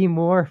there would be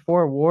more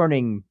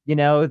forewarning,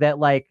 that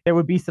like there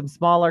would be some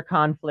smaller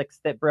conflicts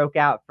that broke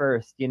out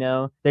first,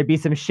 there'd be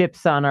some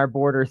ships on our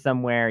border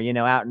somewhere,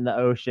 out in the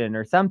ocean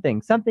or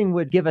something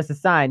would give us a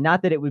sign.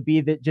 Not that it would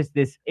be just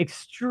this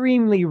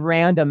extremely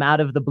random out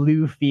of the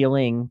blue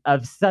feeling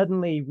of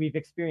suddenly we've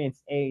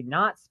experienced a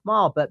not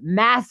small, but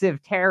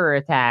massive terror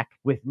attack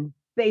with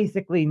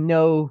basically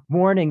no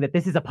warning that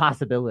this is a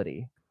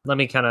possibility. Let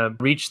me kind of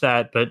reach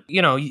that. But,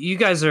 you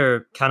guys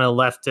are kind of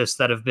leftists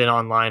that have been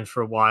online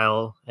for a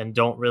while and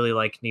don't really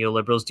like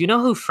neoliberals. Do you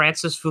know who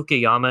Francis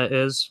Fukuyama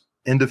is?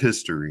 End of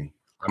history.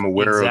 I'm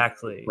aware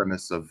exactly. of the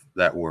premise of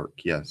that work,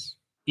 yes.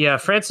 Yeah,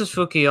 Francis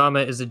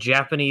Fukuyama is a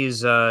Japanese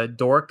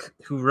dork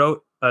who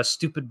wrote a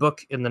stupid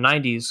book in the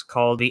 90s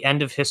called The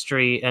End of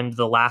History and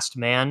the Last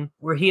Man,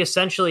 where he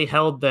essentially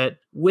held that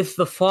with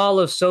the fall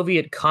of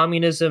Soviet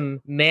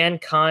communism,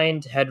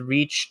 mankind had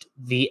reached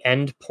the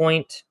end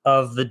point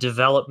of the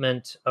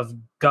development of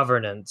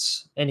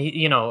governance. And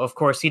he, of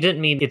course, he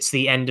didn't mean it's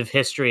the end of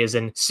history as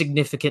in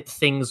significant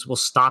things will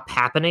stop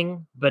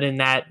happening, but in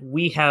that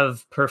we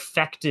have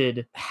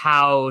perfected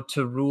how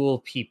to rule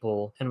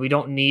people and we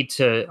don't need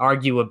to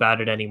argue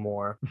about it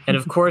anymore. And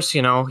of course,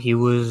 he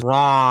was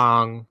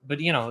wrong. But,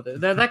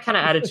 that kind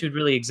of attitude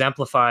really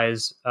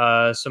exemplifies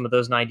some of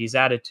those 90s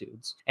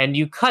attitudes. And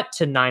you cut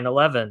to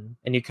 9/11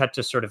 and you cut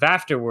to sort of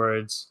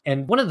afterwards.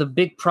 And one of the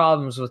big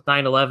problems with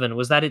 9/11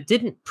 was that it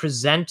didn't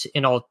present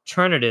an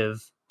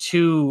alternative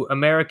to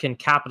American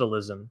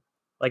capitalism.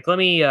 Like, let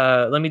me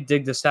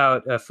dig this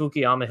out.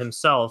 Fukuyama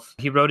himself,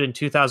 he wrote in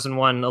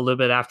 2001, a little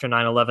bit after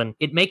 9/11,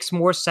 it makes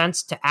more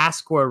sense to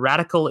ask where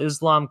radical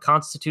Islam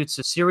constitutes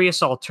a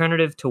serious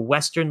alternative to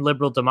Western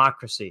liberal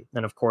democracy.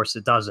 And of course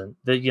it doesn't.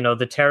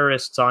 The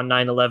terrorists on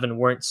 9/11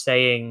 weren't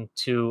saying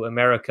to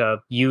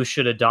America, you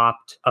should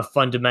adopt a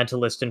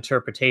fundamentalist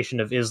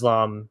interpretation of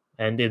Islam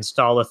and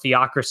install a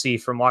theocracy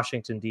from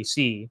Washington,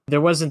 D.C.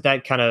 There wasn't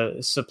that kind of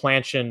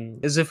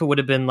supplantation as if it would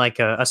have been like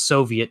a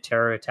Soviet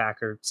terror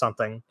attack or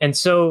something. And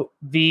so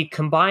the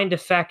combined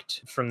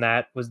effect from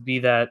that would be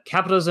that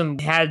capitalism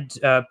had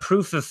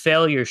proof of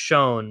failure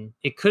shown.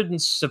 It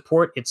couldn't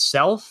support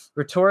itself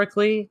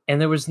rhetorically,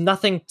 and there was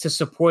nothing to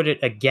support it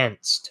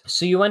against.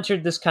 So you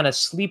entered this kind of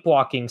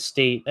sleepwalking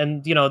state.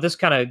 And, this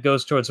kind of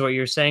goes towards what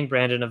you're saying,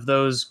 Brandon, of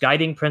those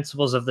guiding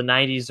principles of the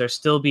 90s are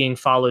still being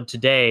followed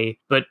today.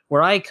 But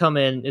where I come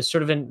in is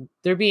sort of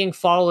they're being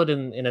followed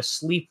in a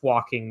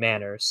sleepwalking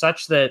manner,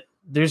 such that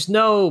there's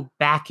no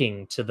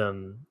backing to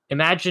them.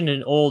 Imagine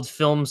an old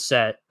film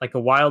set, like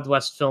a Wild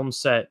West film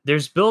set.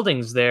 There's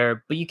buildings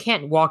there, but you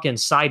can't walk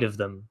inside of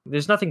them.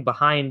 There's nothing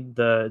behind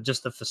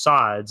just the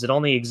facades. It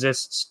only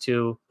exists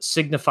to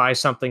signify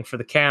something for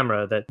the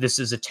camera that this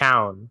is a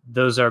town.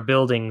 Those are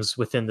buildings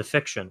within the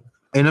fiction.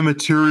 In a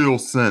material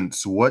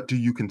sense, what do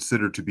you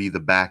consider to be the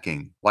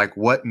backing? Like,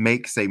 what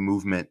makes a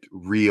movement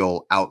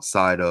real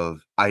outside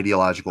of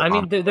ideological? I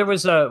mean, there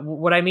was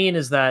what I mean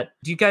is that,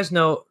 do you guys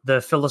know the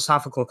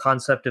philosophical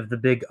concept of the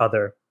big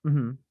other?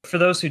 Mm-hmm. For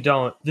those who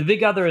don't, the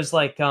big other is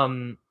like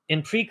in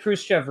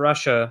pre-Khrushchev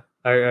Russia,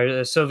 or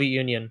the Soviet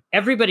Union,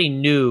 everybody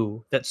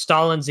knew that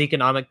Stalin's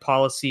economic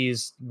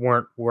policies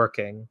weren't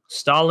working.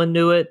 Stalin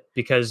knew it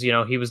because,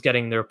 he was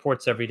getting the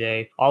reports every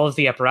day. All of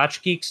the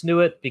apparatchiks knew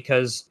it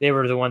because they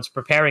were the ones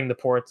preparing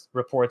the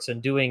reports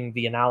and doing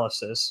the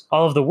analysis.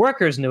 All of the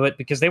workers knew it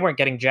because they weren't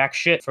getting jack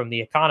shit from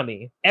the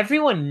economy.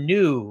 Everyone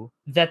knew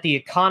that the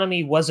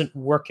economy wasn't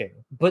working,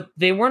 but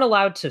they weren't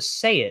allowed to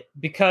say it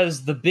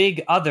because the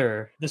big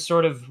other, the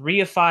sort of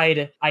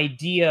reified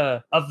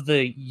idea of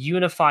the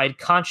unified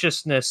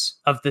consciousness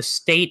of the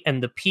state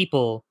and the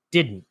people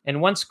didn't.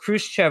 And once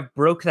Khrushchev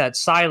broke that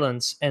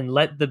silence and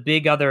let the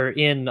big other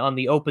in on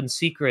the open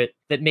secret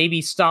that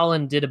maybe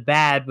Stalin did a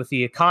bad with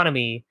the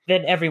economy,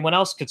 then everyone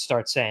else could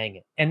start saying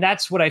it. And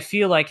that's what I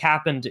feel like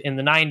happened in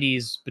the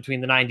 90s,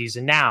 between the 90s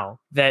and now,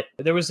 that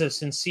there was a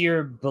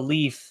sincere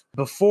belief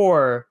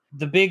before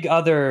the big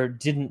other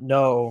didn't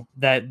know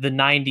that the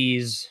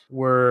 90s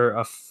were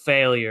a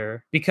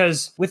failure,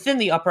 because within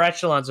the upper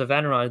echelons of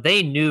Enron,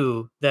 they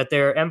knew that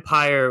their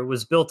empire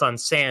was built on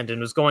sand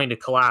and was going to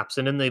collapse.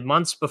 And in the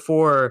months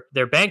before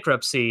their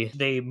bankruptcy,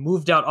 they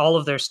moved out all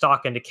of their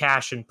stock into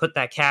cash and put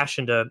that cash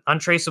into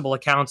untraceable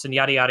accounts and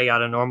yada, yada,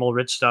 yada, normal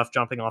rich stuff,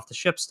 jumping off the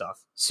ship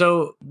stuff.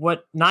 So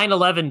what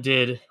 9/11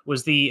 did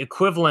was the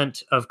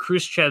equivalent of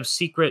Khrushchev's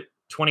secret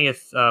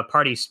 20th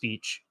party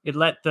speech. It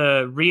let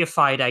the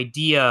reified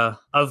idea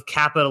of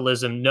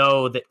capitalism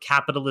know that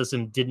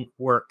capitalism didn't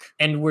work.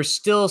 And we're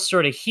still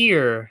sort of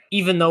here,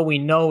 even though we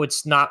know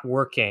it's not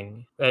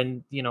working.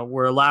 And,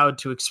 we're allowed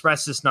to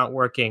express it's not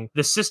working.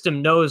 The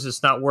system knows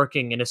it's not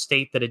working in a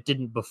state that it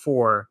didn't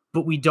before,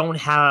 but we don't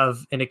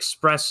have an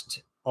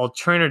expressed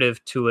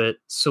alternative to it,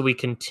 so we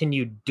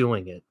continue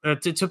doing it.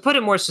 To put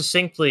it more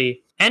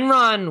succinctly,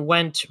 Enron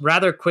went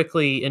rather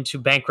quickly into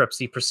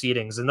bankruptcy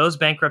proceedings, and those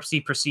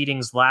bankruptcy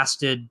proceedings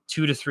lasted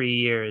 2 to 3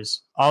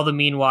 years. All the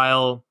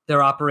meanwhile,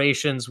 their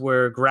operations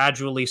were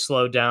gradually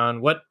slowed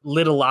down. What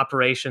little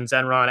operations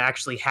Enron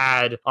actually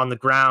had on the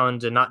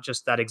ground, and not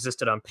just that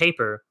existed on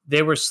paper,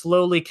 they were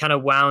slowly kind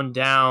of wound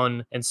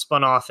down and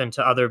spun off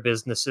into other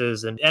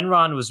businesses, and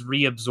Enron was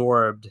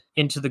reabsorbed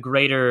into the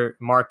greater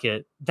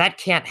market. That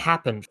can't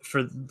happen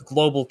for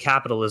global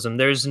capitalism.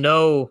 There's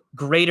no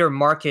greater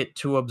market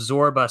to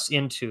absorb us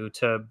into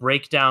to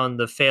break down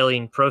the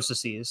failing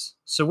processes.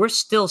 So we're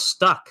still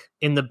stuck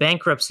in the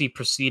bankruptcy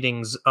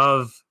proceedings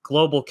of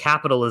global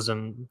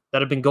capitalism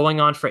that have been going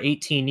on for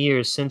 18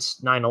 years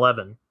since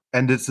 9/11.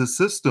 And it's a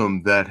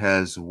system that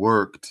has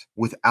worked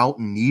without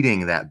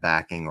needing that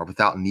backing or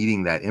without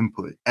needing that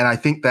input. And I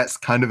think that's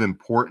kind of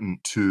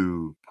important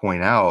to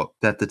point out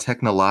that the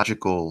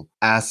technological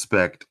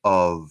aspect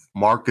of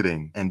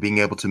marketing and being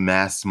able to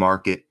mass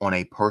market on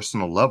a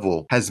personal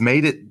level has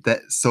made it that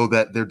so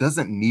that there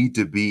doesn't need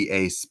to be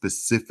a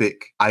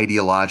specific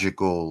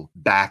ideological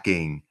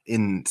backing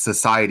in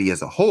society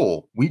as a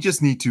whole. We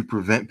just need to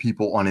prevent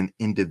people on an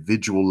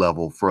individual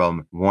level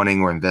from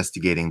wanting or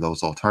investigating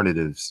those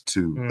alternatives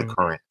to the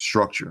current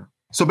structure.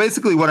 So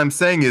basically what I'm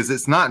saying is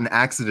it's not an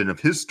accident of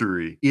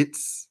history.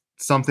 It's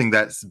something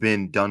that's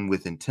been done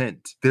with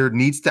intent. There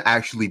needs to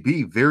actually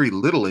be very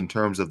little in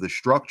terms of the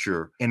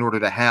structure in order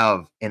to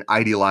have an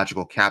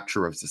ideological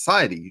capture of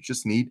society. You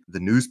just need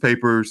the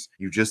newspapers,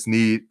 you just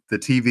need the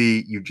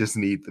TV, you just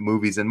need the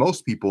movies. And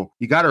most people,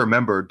 you got to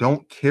remember,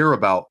 don't care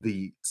about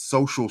the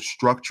social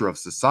structure of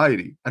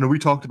society. I know we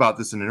talked about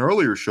this in an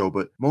earlier show,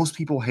 but most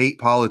people hate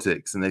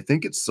politics and they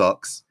think it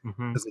sucks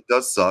because it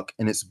does suck,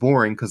 and it's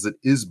boring because it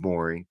is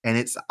boring, and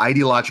it's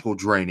ideological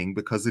draining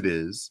because it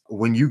is.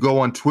 When you go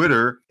on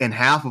Twitter and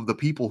half of the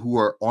people who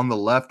are on the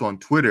left on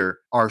Twitter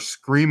are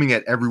screaming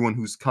at everyone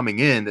who's coming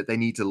in that they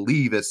need to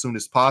leave as soon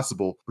as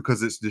possible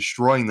because it's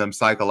destroying them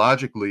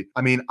psychologically.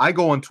 I mean, I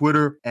go on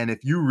Twitter, and if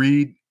you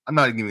read, I'm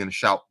not even going to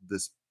shout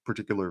this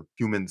particular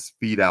human's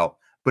feed out,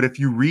 but if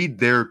you read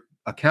their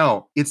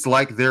account, it's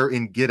like they're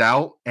in Get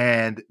Out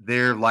and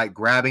they're like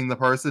grabbing the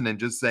person and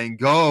just saying,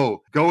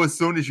 go as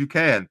soon as you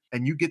can.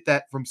 And you get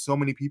that from so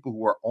many people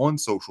who are on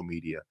social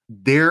media.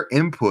 Their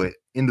input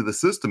into the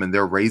system and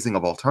their raising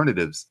of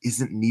alternatives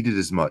isn't needed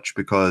as much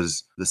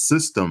because the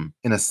system,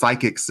 in a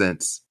psychic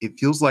sense, it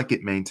feels like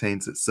it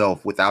maintains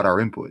itself without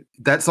our input.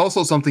 That's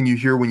also something you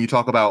hear when you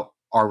talk about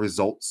are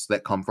results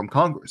that come from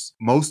Congress.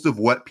 Most of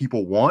what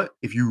people want,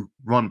 if you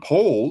run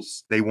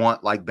polls, they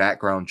want like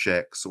background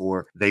checks,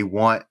 or they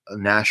want a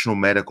national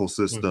medical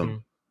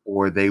system,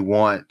 or they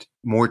want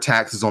more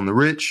taxes on the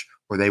rich,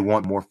 or they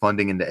want more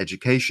funding into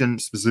education,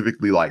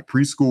 specifically like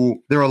preschool.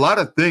 There are a lot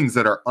of things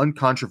that are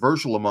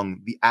uncontroversial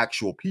among the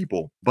actual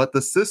people, but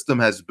the system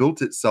has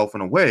built itself in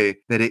a way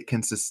that it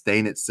can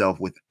sustain itself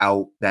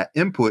without that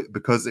input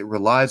because it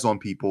relies on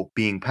people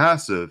being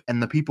passive.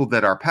 And the people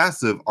that are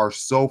passive are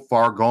so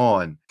far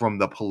gone from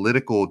the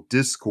political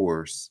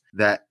discourse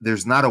that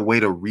there's not a way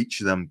to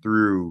reach them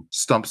through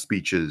stump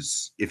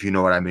speeches, if you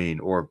know what I mean,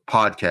 or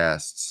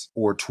podcasts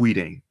or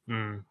tweeting.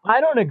 I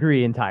don't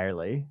agree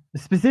entirely.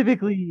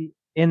 Specifically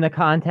in the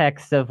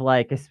context of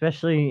like,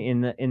 especially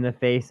in the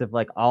face of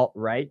like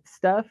alt-right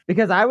stuff,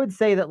 because I would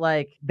say that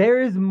like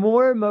there is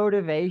more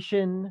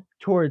motivation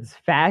towards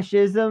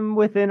fascism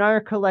within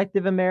our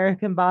collective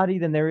American body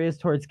than there is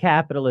towards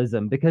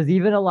capitalism, because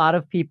even a lot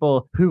of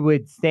people who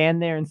would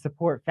stand there and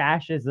support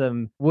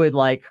fascism would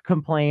like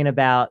complain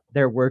about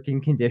their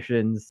working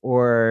conditions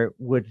or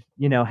would,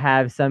 you know,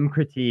 have some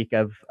critique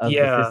of the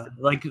system.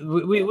 Like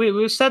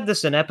we've said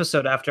this in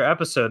episode after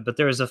episode, but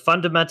there is a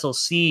fundamental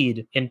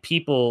seed in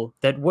people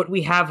that what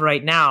we have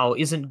right now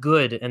isn't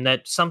good and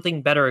that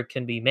something better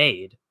can be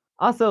made.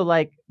 Also,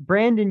 like,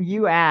 Brandon,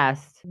 you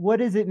asked, what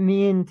does it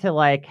mean to,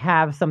 like,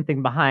 have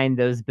something behind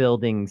those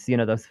buildings, you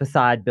know, those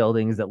facade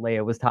buildings that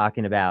Leia was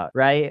talking about,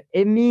 right?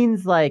 It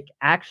means, like,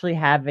 actually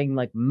having,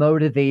 like,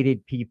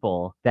 motivated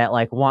people that,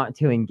 like, want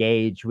to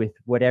engage with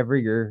whatever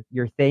your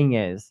thing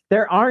is.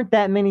 There aren't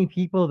that many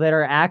people that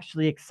are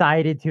actually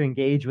excited to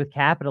engage with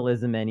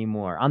capitalism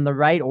anymore, on the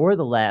right or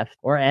the left,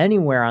 or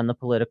anywhere on the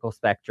political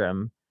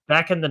spectrum.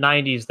 Back in the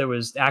 90s, there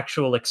was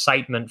actual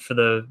excitement for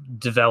the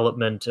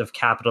development of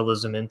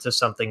capitalism into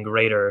something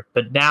greater.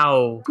 But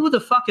now, who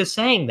the fuck is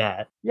saying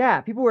that?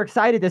 Yeah, people were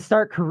excited to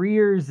start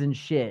careers and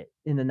shit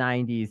in the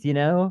 90s, you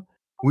know?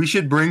 We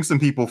should bring some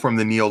people from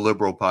the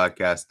Neoliberal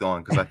podcast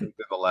on because I think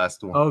they're the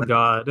last one. Oh,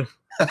 God.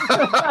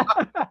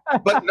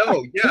 But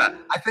no, yeah,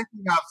 I think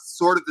we have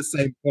sort of the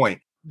same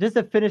point. Just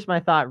to finish my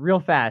thought real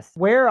fast,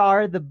 where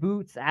are the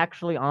boots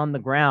actually on the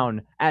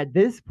ground? At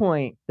this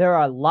point, there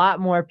are a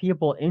lot more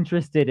people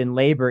interested in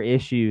labor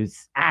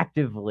issues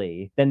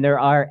actively than there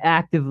are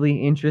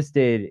actively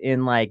interested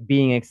in like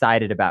being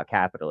excited about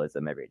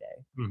capitalism every day.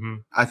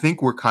 I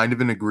think we're kind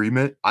of in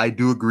agreement. I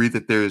do agree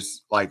that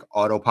there's like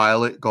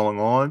autopilot going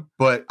on,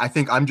 but I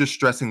think I'm just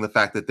stressing the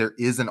fact that there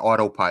is an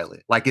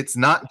autopilot. Like it's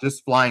not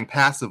just flying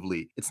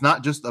passively. It's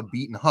not just a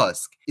beaten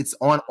husk. It's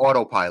on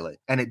autopilot.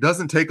 And it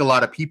doesn't take a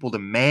lot of people to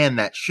man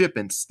that ship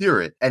and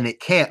steer it. And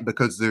it can't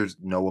because there's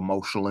no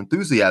emotional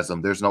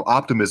enthusiasm. There's no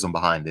optimism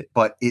behind it.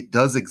 But it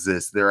does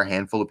exist. There are a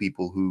handful of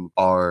people who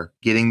are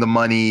getting the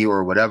money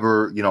or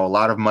whatever, you know, a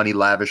lot of money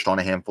lavished on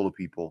a handful of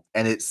people.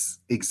 And it's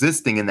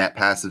existing in that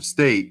passive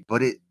state,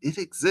 but it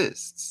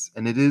exists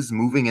and it is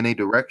moving in a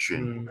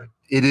direction.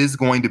 It is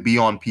going to be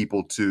on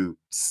people to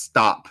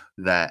stop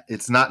that.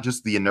 It's not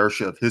just the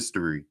inertia of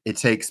history. It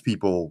takes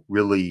people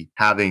really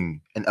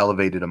having an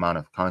elevated amount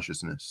of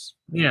consciousness.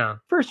 Yeah.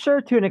 For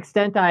sure, to an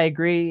extent, I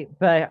agree.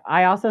 But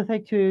I also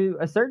think to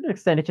a certain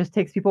extent, it just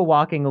takes people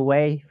walking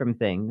away from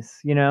things,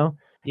 you know?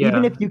 Yeah.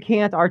 Even if you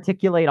can't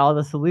articulate all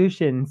the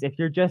solutions, if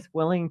you're just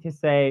willing to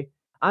say,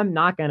 I'm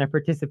not going to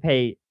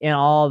participate in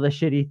all the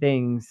shitty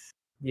things.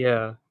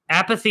 Yeah.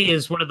 Apathy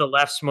is one of the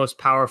left's most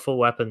powerful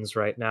weapons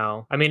right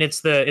now. I mean,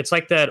 it's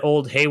like that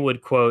old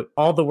Haywood quote,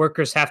 all the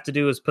workers have to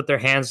do is put their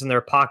hands in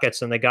their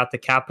pockets and they got the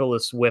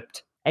capitalists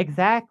whipped.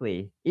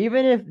 Exactly.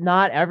 Even if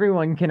not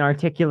everyone can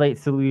articulate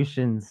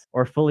solutions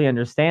or fully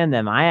understand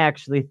them, I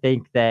actually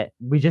think that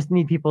we just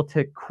need people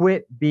to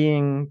quit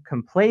being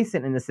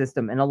complacent in the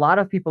system. And a lot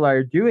of people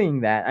are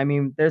doing that. I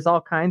mean, there's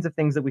all kinds of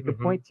things that we could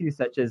point to,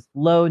 such as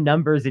low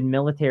numbers in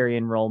military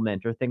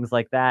enrollment or things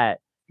like that.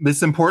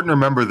 It's important to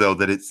remember, though,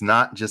 that it's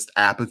not just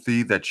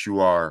apathy that you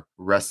are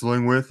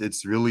wrestling with.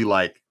 It's really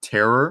like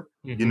terror.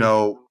 You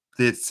know,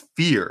 it's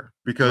fear,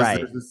 because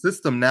there's a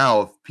system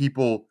now of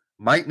people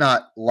might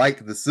not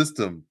like the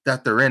system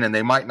that they're in and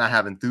they might not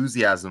have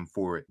enthusiasm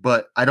for it.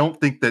 But I don't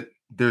think that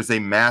there's a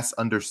mass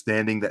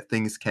understanding that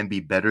things can be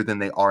better than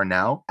they are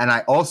now. And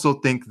I also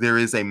think there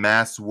is a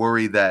mass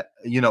worry that,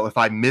 you know, if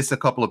I miss a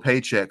couple of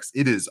paychecks,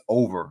 it is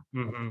over.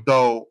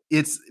 So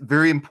it's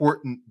very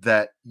important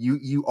that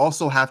you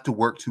also have to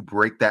work to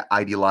break that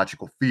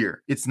ideological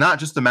fear. It's not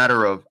just a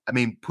matter of, I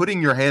mean, putting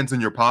your hands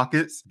in your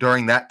pockets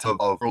during that time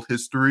of world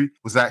history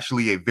was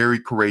actually a very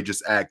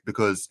courageous act,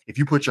 because if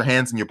you put your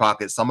hands in your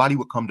pockets, somebody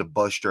would come to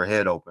bust your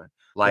head open.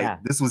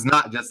 Like, this was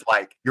not just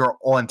like you're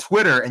on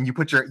Twitter and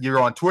you're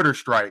on Twitter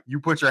strike. You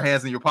put your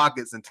hands in your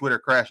pockets and Twitter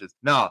crashes.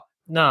 No,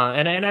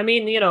 and I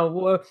mean, you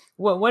know,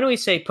 when we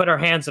say put our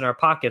hands in our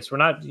pockets, we're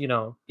not, you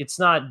know, it's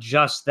not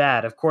just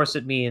that. Of course,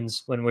 it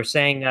means when we're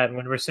saying that,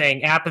 when we're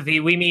saying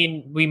apathy, we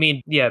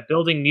mean,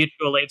 building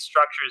mutual aid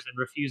structures and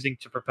refusing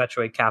to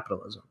perpetuate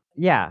capitalism.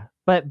 Yeah,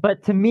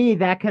 but to me,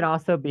 that could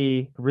also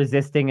be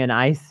resisting an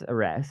ICE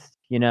arrest.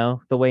 You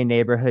know, the way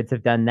neighborhoods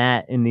have done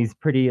that in these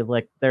pretty,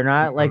 like, they're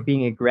not like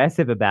being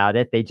aggressive about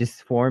it. They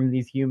just form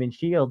these human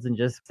shields and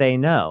just say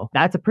no.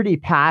 That's a pretty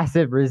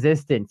passive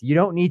resistance. You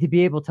don't need to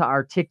be able to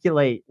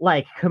articulate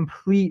like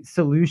complete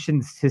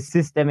solutions to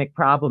systemic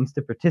problems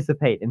to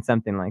participate in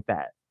something like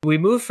that. We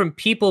move from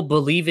people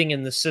believing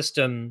in the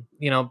system,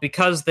 you know,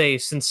 because they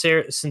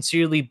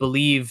sincerely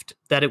believed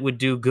that it would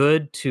do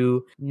good,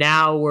 to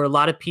now where a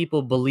lot of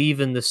people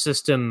believe in the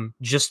system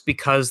just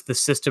because the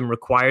system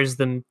requires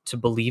them to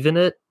believe in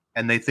it.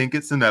 And they think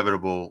it's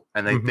inevitable,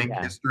 and they think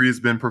history has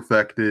been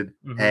perfected,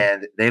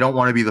 and they don't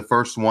want to be the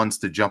first ones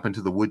to jump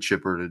into the wood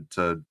chipper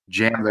to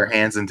jam their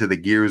hands into the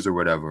gears or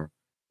whatever.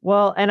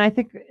 Well, and I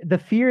think the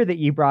fear that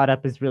you brought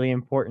up is really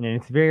important, and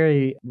it's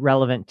very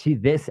relevant to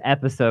this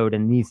episode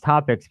and these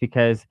topics,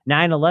 because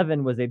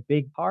 9/11 was a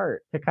big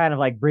part to kind of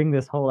like bring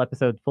this whole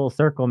episode full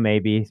circle,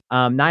 maybe.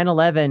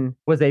 9/11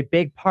 was a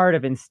big part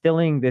of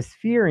instilling this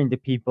fear into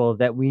people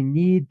that we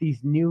need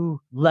these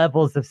new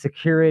levels of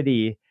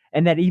security,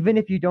 and that even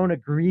if you don't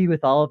agree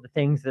with all of the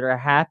things that are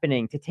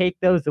happening, to take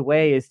those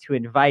away is to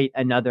invite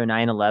another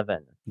 9/11.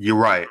 You're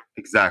right.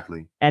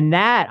 Exactly. And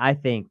that, I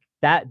think,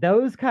 that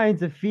those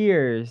kinds of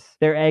fears,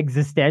 they're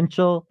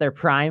existential, they're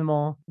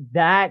primal.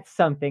 That's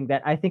something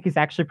that I think is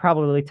actually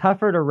probably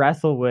tougher to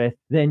wrestle with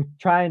than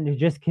trying to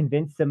just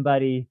convince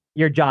somebody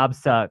your job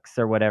sucks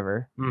or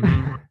whatever.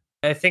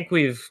 I think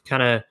we've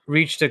kind of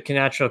reached a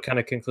natural kind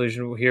of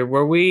conclusion here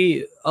where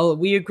we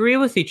agree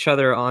with each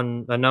other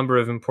on a number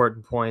of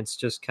important points,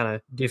 just kind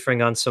of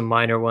differing on some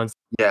minor ones.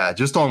 Yeah,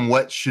 just on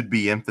what should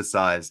be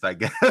emphasized, I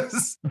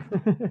guess.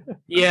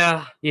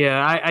 Yeah.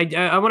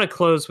 I want to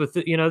close with,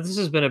 you know, this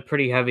has been a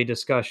pretty heavy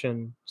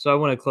discussion, so I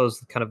want to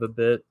close kind of a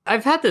bit.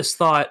 I've had this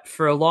thought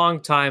for a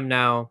long time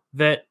now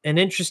that an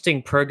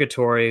interesting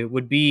purgatory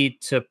would be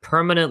to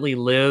permanently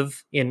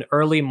live in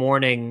early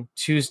morning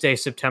Tuesday,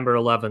 September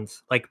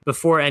 11th, like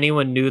before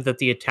anyone knew that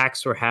the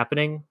attacks were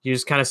happening. You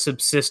just kind of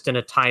subsist in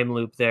a time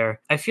loop there.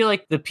 I feel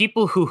like the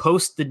people who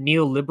host the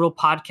neoliberal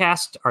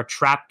podcast are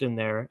trapped in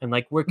there, and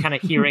like we're kind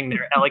of hearing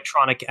their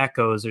electronic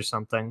echoes or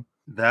something.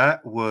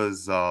 That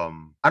was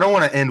I don't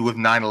want to end with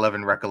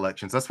 9/11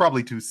 recollections. That's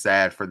probably too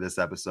sad for this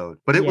episode.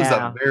 But it was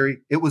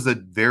a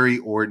very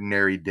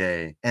ordinary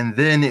day. And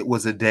then it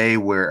was a day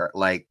where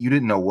like you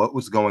didn't know what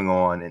was going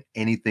on and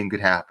anything could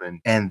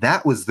happen. And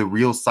that was the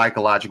real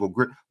psychological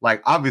grip.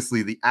 Like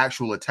obviously the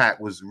actual attack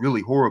was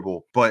really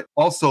horrible, but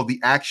also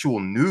the actual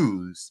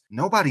news,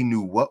 nobody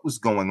knew what was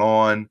going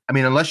on. I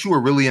mean, unless you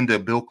were really into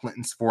Bill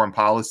Clinton's foreign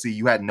policy,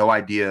 you had no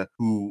idea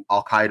who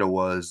Al-Qaeda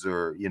was,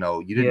 or, you know,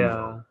 you didn't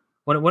know.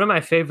 One of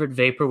my favorite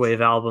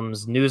Vaporwave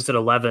albums, News at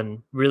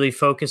 11, really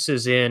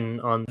focuses in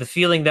on the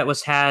feeling that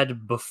was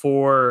had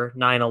before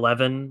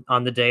 9/11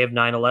 on the day of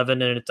 9/11.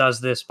 And it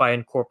does this by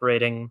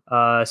incorporating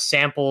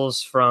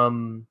samples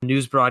from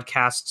news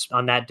broadcasts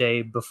on that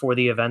day before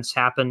the events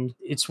happened.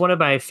 It's one of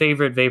my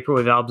favorite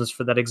Vaporwave albums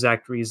for that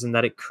exact reason,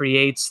 that it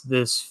creates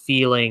this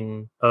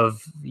feeling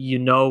of, you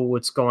know,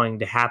 what's going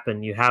to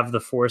happen. You have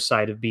the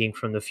foresight of being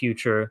from the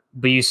future,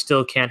 but you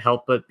still can't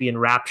help but be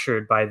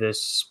enraptured by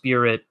this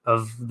spirit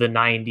of the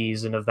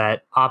 90s and of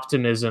that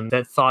optimism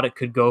that thought it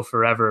could go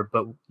forever,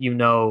 but you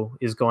know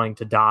is going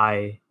to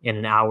die in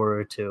an hour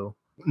or two.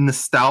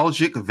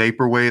 Nostalgic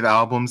Vaporwave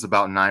albums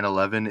about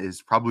 9/11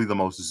 is probably the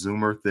most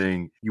Zoomer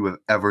thing you have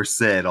ever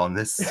said on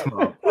this.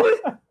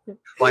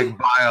 Like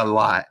by a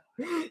lot.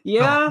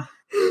 Yeah.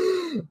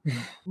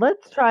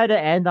 Let's try to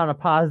end on a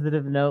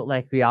positive note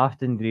like we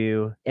often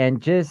do.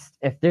 And just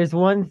if there's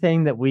one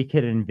thing that we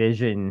could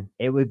envision,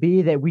 it would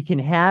be that we can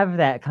have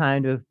that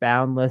kind of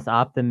boundless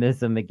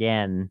optimism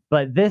again,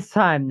 but this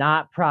time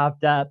not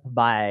propped up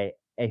by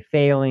a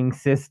failing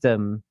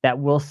system that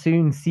we'll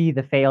soon see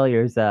the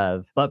failures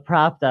of, but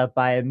propped up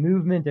by a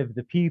movement of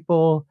the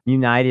people,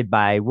 united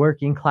by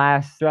working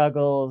class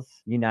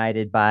struggles,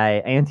 united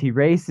by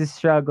anti-racist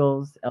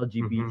struggles,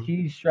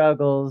 LGBT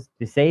struggles,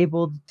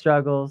 disabled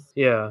struggles.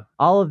 Yeah.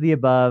 All of the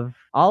above,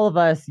 all of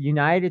us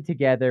united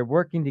together,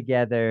 working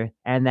together,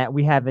 and that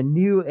we have a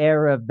new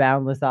era of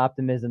boundless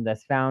optimism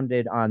that's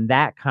founded on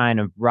that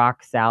kind of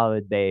rock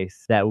solid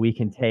base that we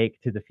can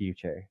take to the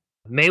future.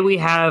 May we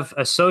have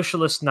a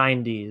socialist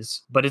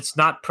 90s, but it's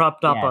not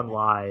propped up Yeah. on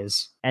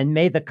lies. And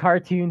may the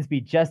cartoons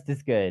be just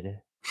as good.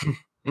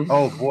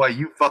 Oh boy,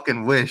 you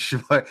fucking wish.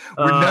 But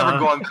we're never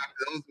going back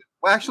to those.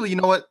 Well, actually, you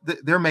know what?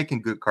 They're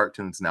making good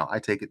cartoons now. I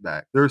take it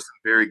back. There's some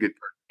very good.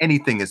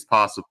 Anything is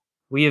possible.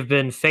 We have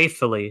been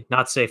faithfully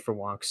not safe for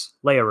wonks.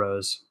 Leia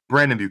Rose.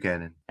 Brandon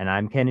Buchanan. And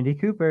I'm Kennedy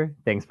Cooper.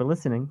 Thanks for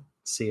listening.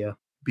 See ya.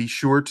 Be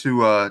sure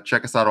to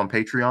check us out on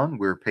Patreon.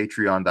 We're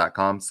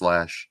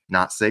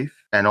patreon.com/notsafe.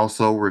 And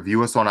also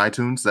review us on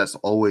iTunes. That's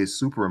always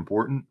super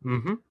important.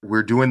 Mm-hmm.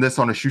 We're doing this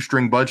on a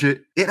shoestring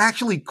budget. It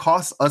actually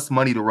costs us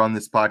money to run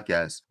this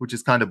podcast, which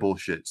is kind of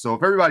bullshit. So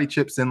if everybody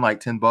chips in like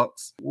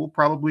 $10, we'll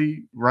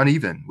probably run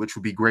even, which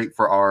would be great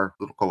for our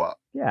little co-op.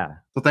 Yeah.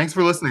 So thanks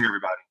for listening,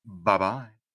 everybody. Bye-bye.